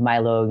how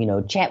Milo,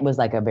 was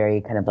like a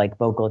very kind of like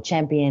vocal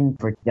champion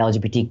for the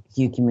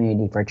LGBTQ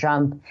community for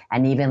Trump.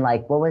 And even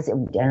like, what was it? I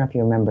don't know if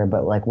you remember,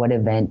 but like what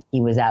event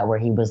he was at where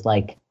he was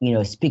like,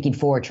 speaking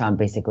for Trump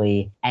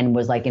basically, and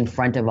was like in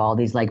front of all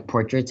these like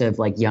portraits of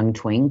like young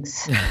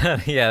twinks.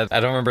 Yeah, I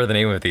don't remember the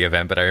name of the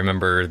event, but I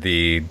remember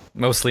the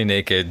mostly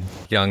naked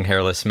young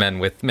hairless men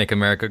with Make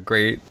America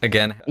Great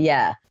Again.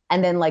 Yeah.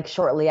 And then like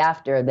shortly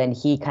after, then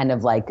he kind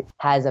of like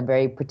has a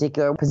very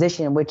particular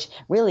position, which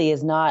really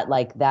is not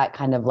like that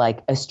kind of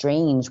like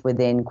estranged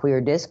within queer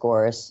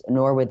discourse,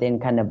 nor within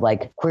kind of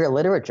like queer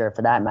literature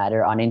for that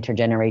matter, on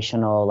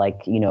intergenerational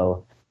like,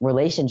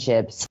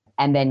 relationships,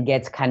 and then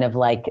gets kind of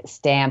like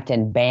stamped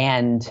and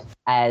banned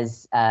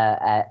as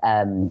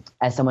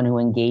someone who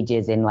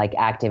engages in like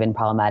active and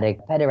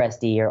problematic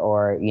pederasty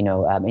or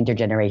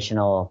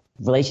intergenerational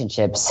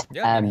relationships.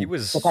 Yeah, he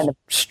was kind of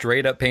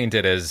straight up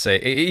painted as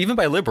even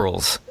by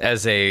liberals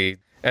as a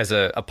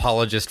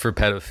apologist for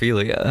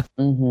pedophilia.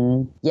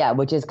 Mm-hmm. Yeah,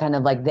 which is kind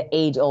of like the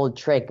age-old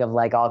trick of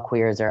like all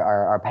queers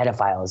are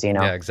pedophiles,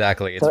 Yeah,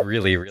 exactly. It's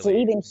really. So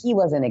even he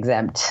wasn't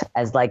exempt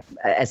as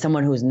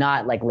someone who's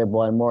not like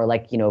liberal and more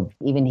like,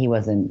 even he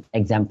wasn't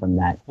exempt from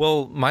that.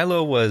 Well,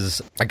 Milo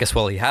was, I guess,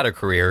 he had a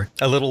career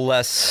a little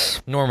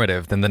less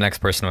normative than the next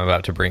person I'm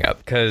about to bring up.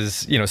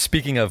 Because,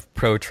 speaking of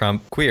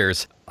pro-Trump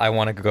queers, I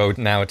want to go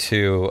now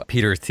to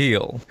Peter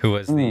Thiel, who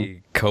was the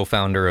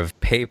co-founder of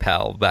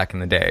PayPal back in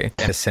the day,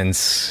 and has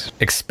since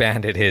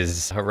expanded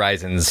his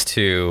horizons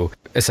to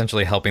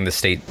essentially helping the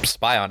state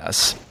spy on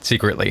us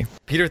secretly.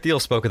 Peter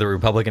Thiel spoke at the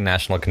Republican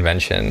National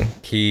Convention.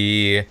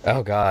 He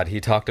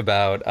talked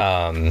about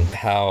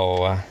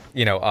how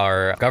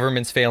our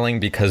government's failing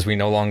because we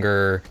no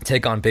longer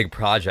take on big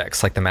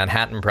projects like the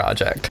Manhattan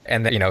Project.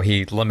 And that,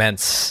 he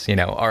laments,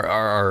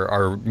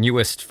 our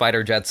newest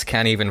fighter jets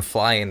can't even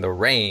fly in the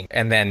rain.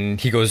 And then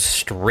he goes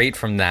straight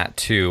from that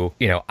to,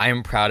 I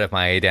am proud of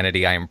my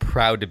identity. I am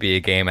proud to be a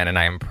gay man, and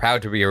I am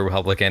proud to be a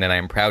Republican, and I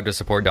am proud to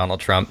support Donald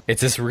Trump.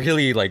 It's this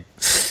really like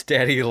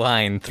steady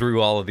line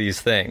through all of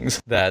these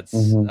things that's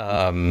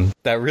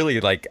that really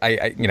like I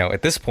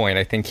at this point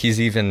I think he's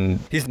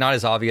not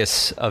as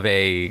obvious of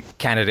a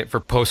candidate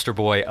for poster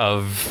boy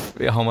of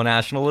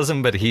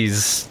homonationalism, but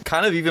he's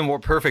kind of even more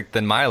perfect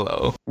than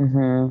Milo.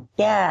 Mm-hmm.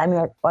 Yeah, I mean,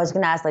 I was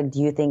going to ask, like, do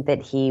you think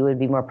that he would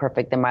be more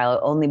perfect than Milo?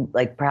 Only,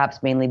 like,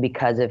 perhaps mainly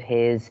because of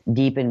his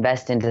deep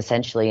investment,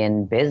 essentially,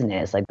 in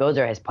business. Like, those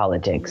are his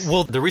politics.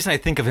 Well, the reason I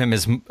think of him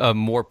as a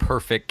more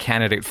perfect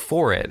candidate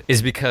for it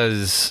is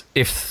because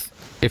if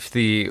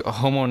the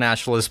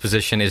homonationalist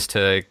position is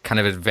to kind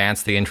of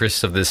advance the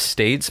interests of the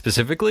state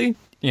specifically,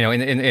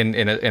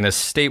 in a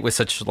state with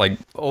such like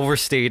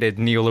overstated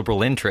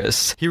neoliberal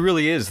interests, he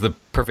really is the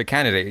perfect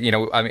candidate.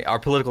 I mean, our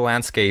political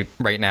landscape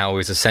right now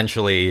is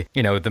essentially,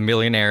 the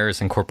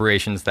millionaires and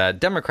corporations that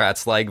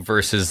Democrats like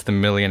versus the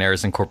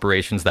millionaires and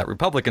corporations that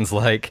Republicans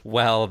like.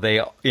 Well, they,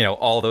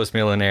 all those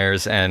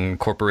millionaires and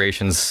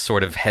corporations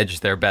sort of hedge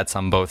their bets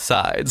on both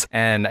sides.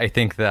 And I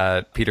think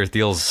that Peter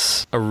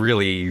Thiel's a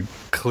really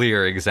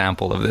clear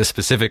example of this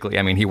specifically.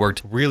 I mean, he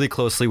worked really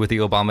closely with the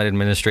Obama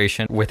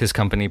administration with his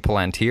company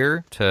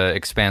Palantir to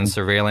expand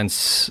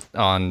surveillance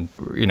on,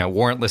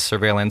 warrantless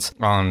surveillance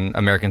on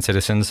American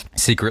citizens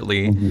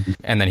secretly. Mm-hmm.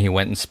 And then he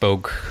went and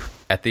spoke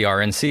at the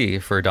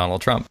RNC for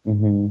Donald Trump.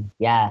 Mm-hmm.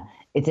 Yeah.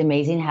 It's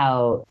amazing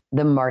how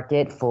the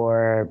market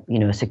for,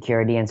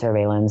 security and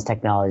surveillance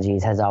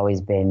technologies has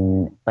always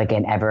been like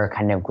an ever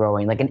kind of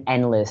growing, like an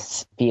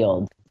endless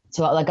field.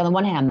 So like on the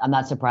one hand, I'm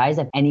not surprised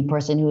if any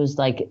person who's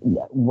like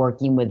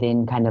working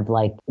within kind of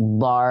like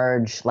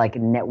large, like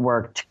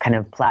networked kind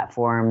of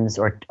platforms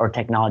or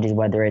technologies,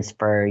 whether it's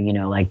for,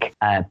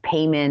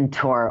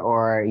 payment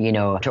or,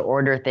 to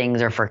order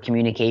things or for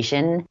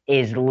communication,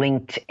 is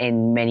linked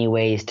in many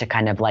ways to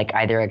kind of like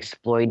either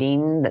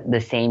exploiting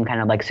the same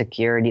kind of like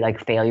security,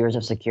 like failures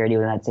of security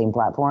within that same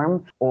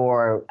platform,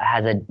 or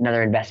has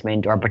another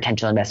investment or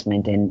potential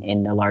investment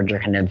in a larger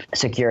kind of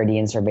security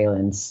and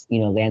surveillance,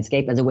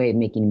 landscape as a way of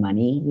making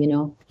money,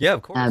 Yeah,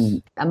 of course.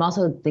 I'm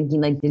also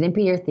thinking, like, didn't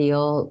Peter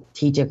Thiel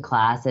teach a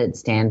class at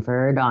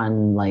Stanford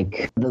on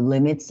like the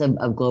limits of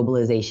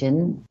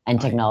globalization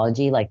and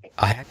technology? Like,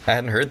 I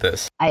hadn't heard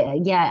this.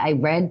 I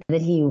read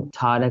that he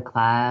taught a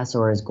class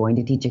or is going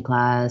to teach a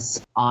class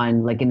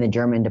on like in the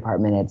German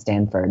department at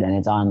Stanford, and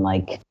it's on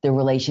like the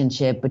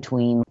relationship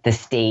between the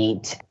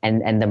state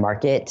and the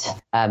market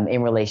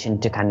in relation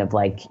to kind of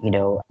like, you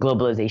know,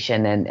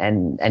 globalization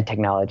and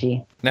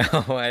technology. No,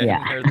 I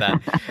haven't heard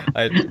that.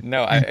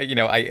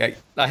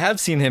 I have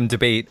seen him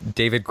debate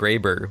David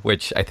Graeber,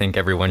 which I think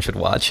everyone should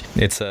watch.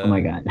 It's oh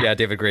my God. Yeah,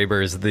 David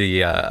Graeber is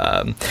the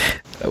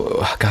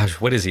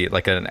what is he?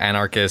 Like an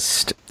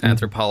anarchist,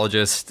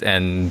 anthropologist,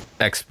 and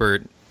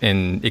expert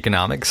in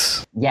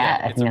economics. Yeah,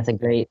 I think that's a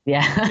great,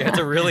 yeah, it's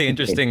a really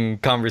interesting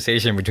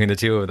conversation between the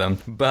two of them.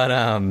 But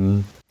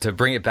to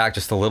bring it back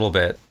just a little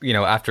bit, you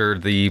know, after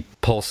the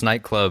Pulse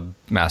nightclub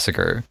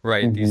massacre,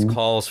 right, these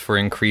calls for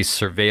increased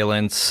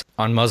surveillance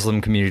on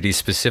Muslim communities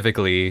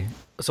specifically.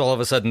 So all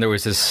of a sudden there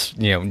was this,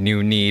 you know,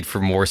 new need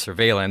for more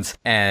surveillance,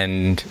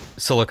 and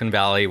Silicon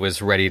Valley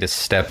was ready to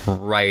step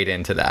right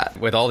into that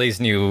with all these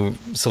new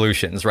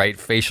solutions, right?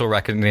 Facial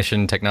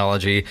recognition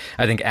technology.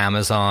 I think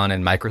Amazon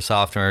and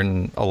Microsoft are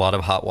in a lot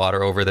of hot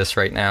water over this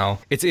right now.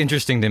 It's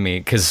interesting to me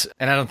because,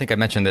 and I don't think I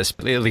mentioned this,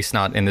 at least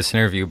not in this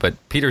interview, but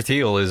Peter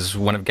Thiel is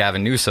one of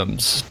Gavin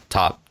Newsom's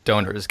top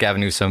donors.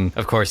 Gavin Newsom,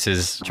 of course,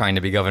 is trying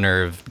to be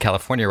governor of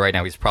California right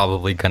now. He's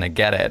probably going to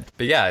get it.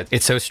 But yeah,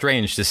 it's so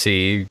strange to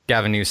see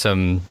Gavin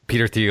Newsom,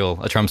 Peter Thiel,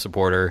 a Trump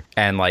supporter,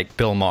 and like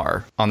Bill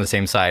Maher on the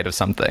same side of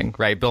something,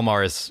 right? Bill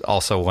Maher is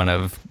also one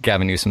of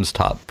Gavin Newsom's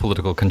top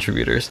political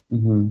contributors.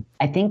 Mm-hmm.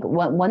 I think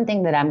one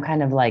thing that I'm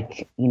kind of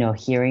like, you know,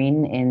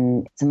 hearing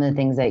in some of the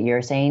things that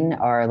you're saying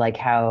are like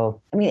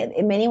how, I mean,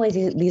 in many ways,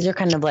 these are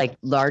kind of like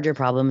larger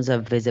problems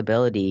of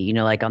visibility, you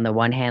know, like on the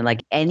one hand,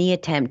 like any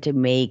attempt to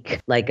make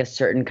like a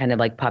certain kind of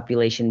like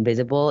population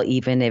visible,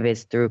 even if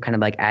it's through kind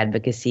of like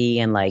advocacy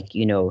and like,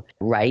 you know,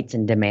 rights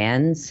and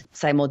demands,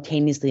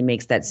 simultaneously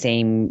makes that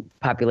same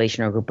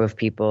population or group of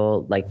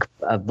people like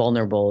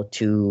vulnerable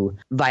to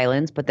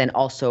violence, but then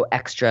also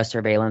extra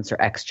surveillance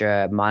or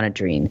extra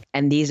monitoring.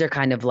 And these are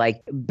kind of like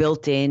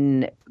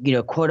built-in, you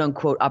know, quote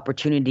unquote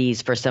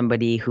opportunities for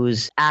somebody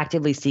who's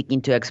actively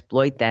seeking to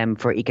exploit them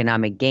for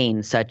economic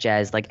gain, such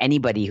as like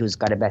anybody who's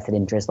got a vested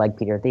interest like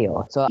Peter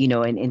Thiel. So, you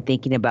know, in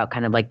thinking about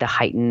kind of like the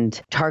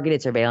heightened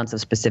targeted surveillance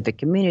of specific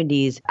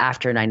communities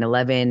after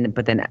 9/11,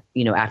 but then,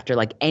 you know, after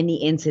like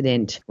any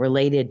incident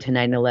related to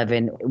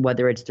 9/11,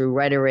 whether it's through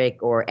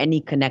rhetoric or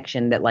any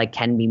connection that like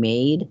can be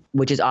made,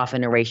 which is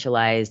often a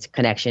racialized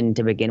connection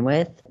to begin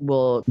with,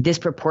 will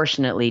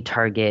disproportionately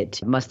target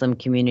Muslim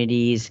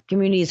communities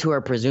who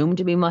are presumed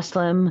to be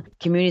Muslim,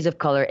 communities of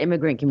color,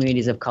 immigrant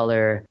communities of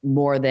color,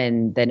 more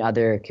than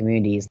other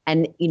communities.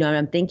 And, you know,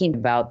 I'm thinking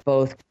about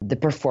both the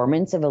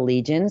performance of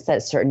allegiance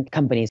that certain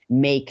companies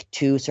make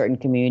to certain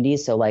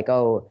communities. So like,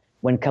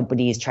 when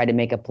companies try to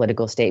make a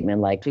political statement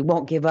like, we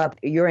won't give up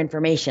your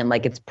information,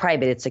 like it's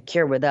private, it's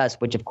secure with us,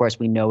 which of course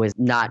we know is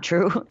not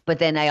true. But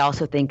then I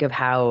also think of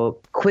how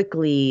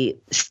quickly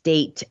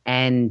state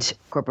and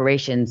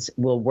corporations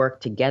will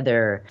work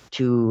together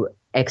to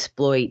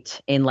exploit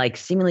in like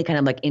seemingly kind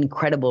of like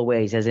incredible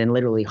ways, as in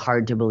literally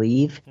hard to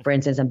believe. For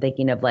instance, I'm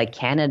thinking of like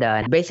Canada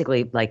and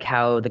basically like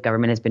how the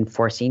government has been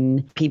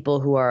forcing people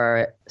who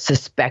are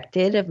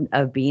suspected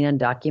of being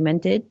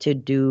undocumented to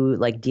do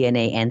like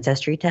DNA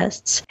ancestry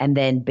tests. And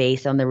then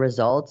based on the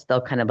results,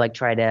 they'll kind of like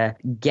try to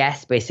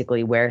guess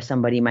basically where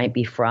somebody might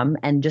be from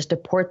and just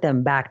deport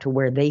them back to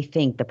where they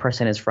think the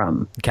person is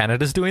from.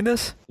 Canada's doing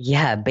this?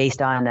 Yeah,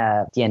 based on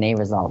DNA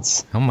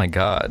results. Oh my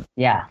God.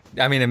 Yeah.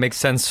 I mean, it makes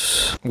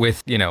sense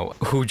with, you know,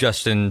 who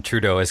Justin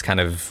Trudeau has kind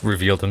of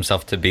revealed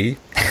himself to be,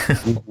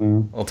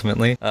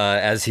 ultimately.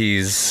 As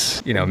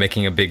he's, you know,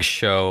 making a big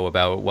show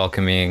about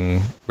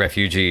welcoming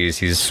refugees,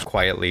 he's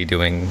quietly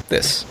doing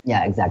this.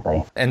 Yeah,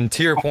 exactly. And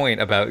to your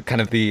point about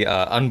kind of the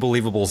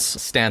unbelievable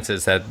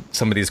stances that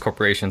some of these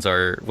corporations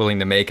are willing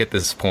to make at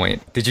this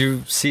point, did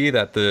you see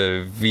that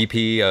the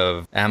VP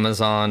of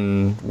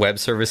Amazon Web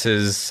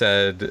Services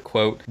said,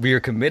 quote, "We are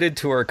committed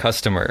to our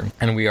customer,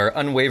 and we are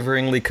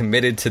unwaveringly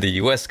committed to the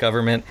U.S.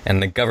 government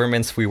and the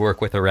governments we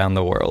work with around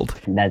the world."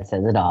 That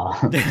says it all.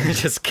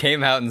 Just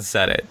came out and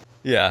said it.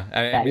 Yeah,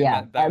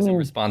 that was a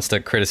response to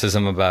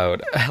criticism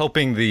about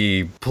helping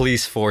the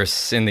police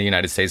force in the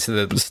United States,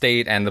 the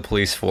state and the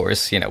police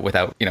force, you know,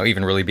 without, you know,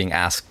 even really being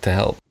asked to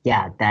help.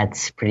 Yeah,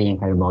 that's pretty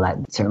incredible. That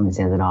certainly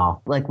says it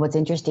all. Like, what's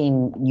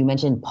interesting, you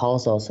mentioned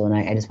Pulse also, and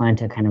I just wanted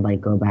to kind of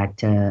like go back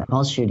to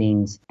Pulse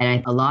shootings.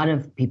 And a lot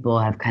of people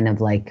have kind of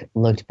like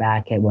looked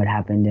back at what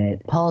happened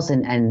at Pulse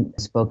and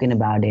spoken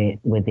about it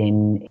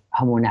within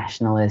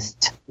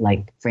homonationalist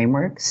like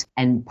frameworks.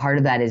 And part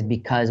of that is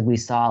because we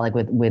saw like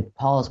with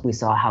Pulse, we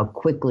saw how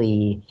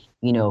quickly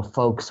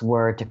folks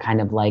were to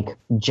kind of like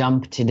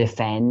jump to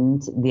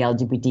defend the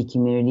LGBT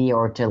community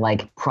or to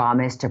like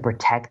promise to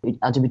protect the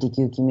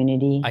LGBTQ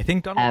community. I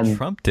think Donald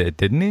Trump did,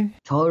 didn't he?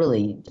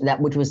 Totally.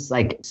 That which was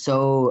like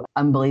so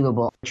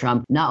unbelievable.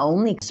 Trump not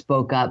only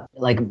spoke up,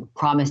 like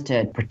promised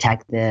to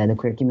protect the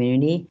queer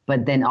community,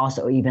 but then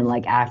also even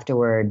like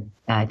afterward,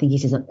 I think he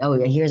says,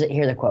 here's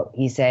a quote.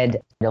 He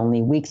said,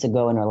 only weeks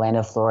ago in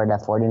Orlando, Florida,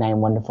 49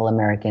 wonderful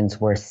Americans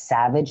were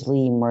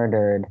savagely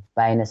murdered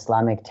by an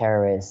Islamic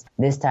terrorist.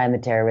 This time the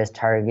terrorist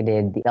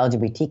targeted the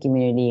LGBT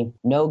community.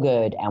 No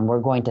good, and we're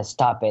going to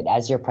stop it.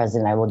 As your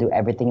president, I will do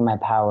everything in my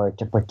power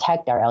to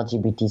protect our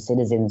LGBT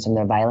citizens from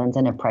the violence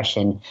and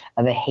oppression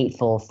of a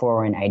hateful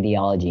foreign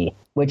ideology.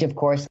 Which, of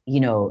course,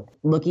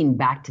 looking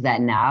back to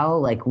that now,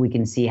 like we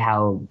can see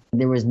how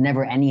there was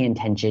never any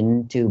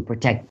intention to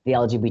protect the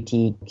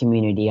LGBT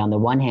community on the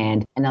one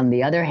hand. And on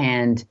the other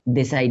hand,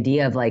 this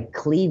idea of like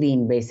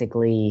cleaving,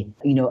 basically,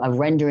 of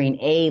rendering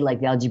like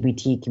the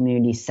LGBT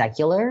community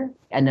secular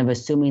and of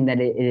assuming that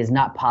it is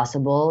not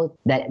possible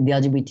that the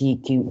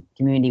LGBT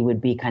community would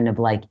be kind of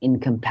like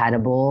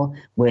incompatible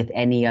with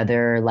any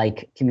other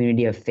like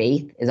community of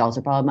faith is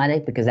also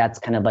problematic, because that's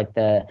kind of like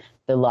the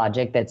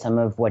logic that some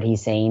of what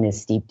he's saying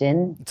is steeped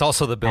in. It's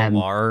also the Bill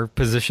Maher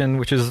position,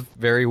 which is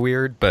very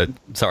weird, but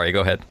sorry,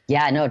 go ahead.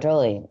 Yeah, no,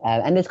 totally.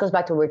 And this goes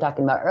back to what we were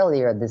talking about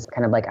earlier, this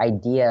kind of like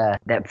idea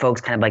that folks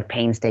kind of like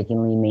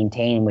painstakingly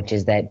maintain, which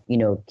is that,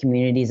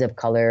 communities of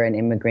color and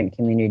immigrant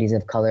communities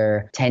of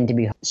color tend to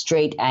be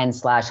straight and /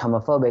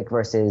 homophobic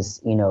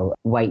versus,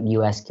 white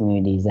U.S.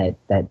 communities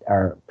that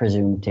are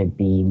presumed to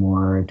be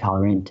more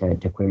tolerant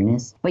to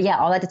queerness. But yeah,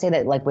 all that to say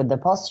that like with the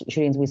Pulse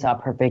shootings, we saw a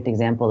perfect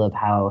example of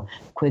how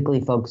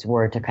quickly folks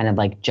were to kind of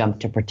like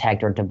jump to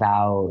protect or to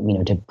vow,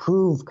 to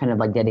prove kind of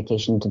like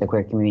dedication to the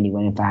queer community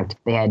when in fact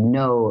they had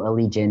no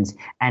allegiance.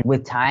 And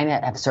with time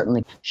have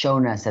certainly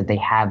shown us that they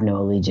have no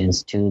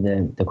allegiance to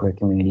the queer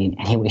community in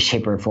any way,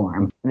 shape or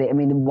form.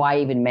 Why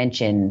even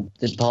mention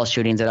the Pulse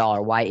shootings at all,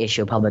 or why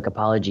issue a public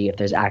apology if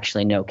there's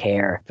actually no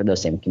care for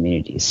those same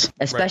communities?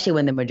 Especially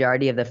when the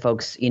majority of the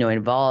folks,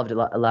 involved, a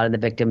lot of the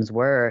victims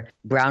were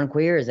brown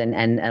queers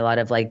and a lot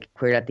of like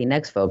queer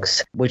Latinx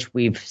folks, which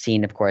we've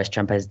seen, of course,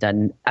 Trump has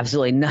done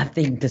absolutely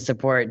nothing to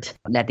support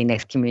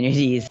Latinx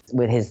communities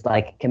with his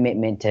like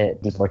commitment to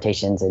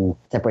deportations and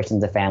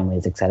separations of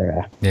families,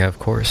 etc. Yeah, of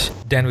course.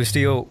 Dan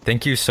Bustillo,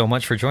 thank you so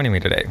much for joining me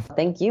today.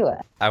 Thank you.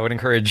 I would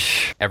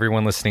encourage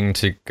everyone listening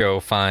to go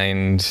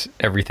find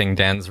everything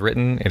Dan's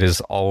written. It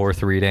is all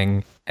worth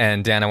reading.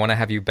 And Dan, I want to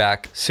have you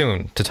back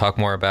soon to talk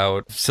more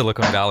about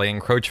Silicon Valley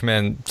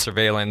encroachment,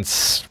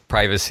 surveillance,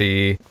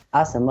 privacy.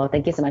 Awesome. Well,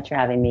 thank you so much for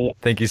having me.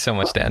 Thank you so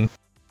much, Dan.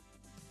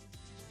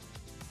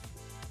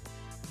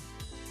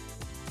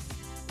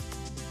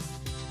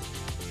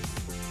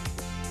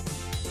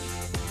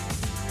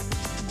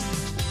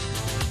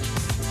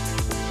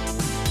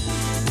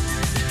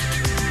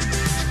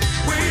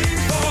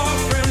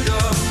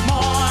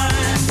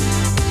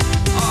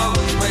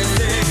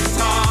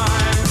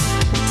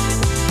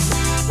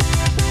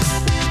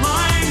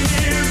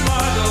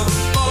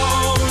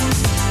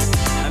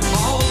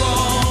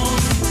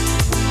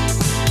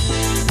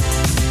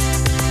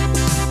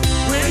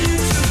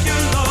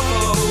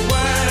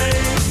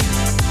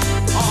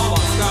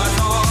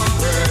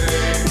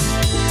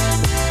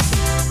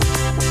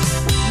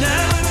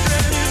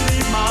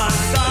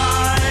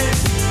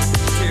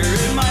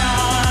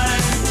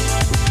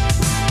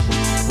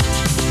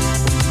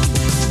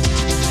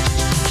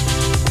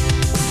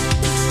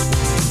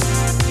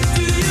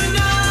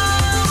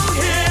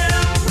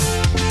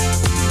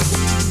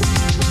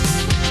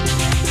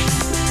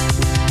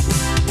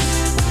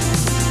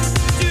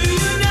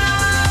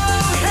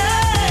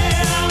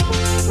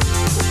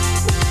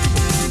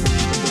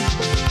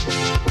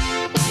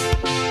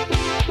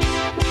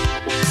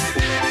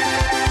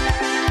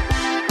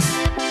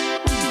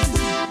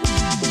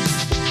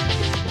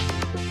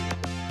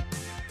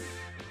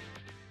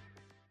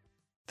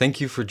 Thank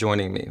you for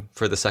joining me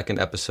for the second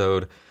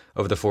episode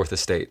of The Fourth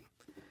Estate.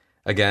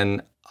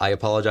 Again, I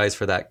apologize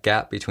for that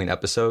gap between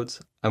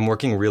episodes. I'm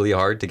working really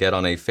hard to get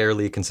on a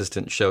fairly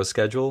consistent show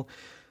schedule,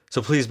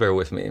 so please bear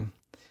with me.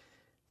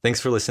 Thanks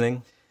for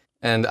listening,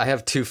 and I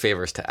have 2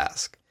 favors to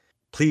ask.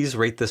 Please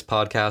rate this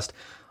podcast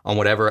on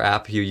whatever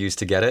app you use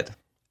to get it,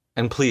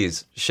 and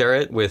please share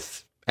it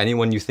with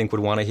anyone you think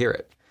would want to hear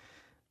it.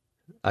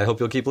 I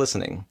hope you'll keep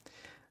listening.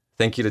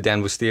 Thank you to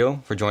Dan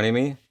Bustillo for joining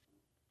me.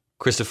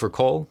 Christopher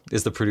Cole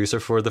is the producer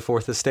for The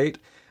Fourth Estate.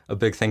 A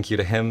big thank you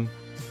to him.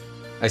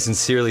 I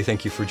sincerely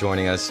thank you for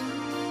joining us.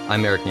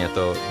 I'm Eric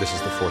Nieto. This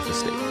is The Fourth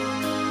Estate.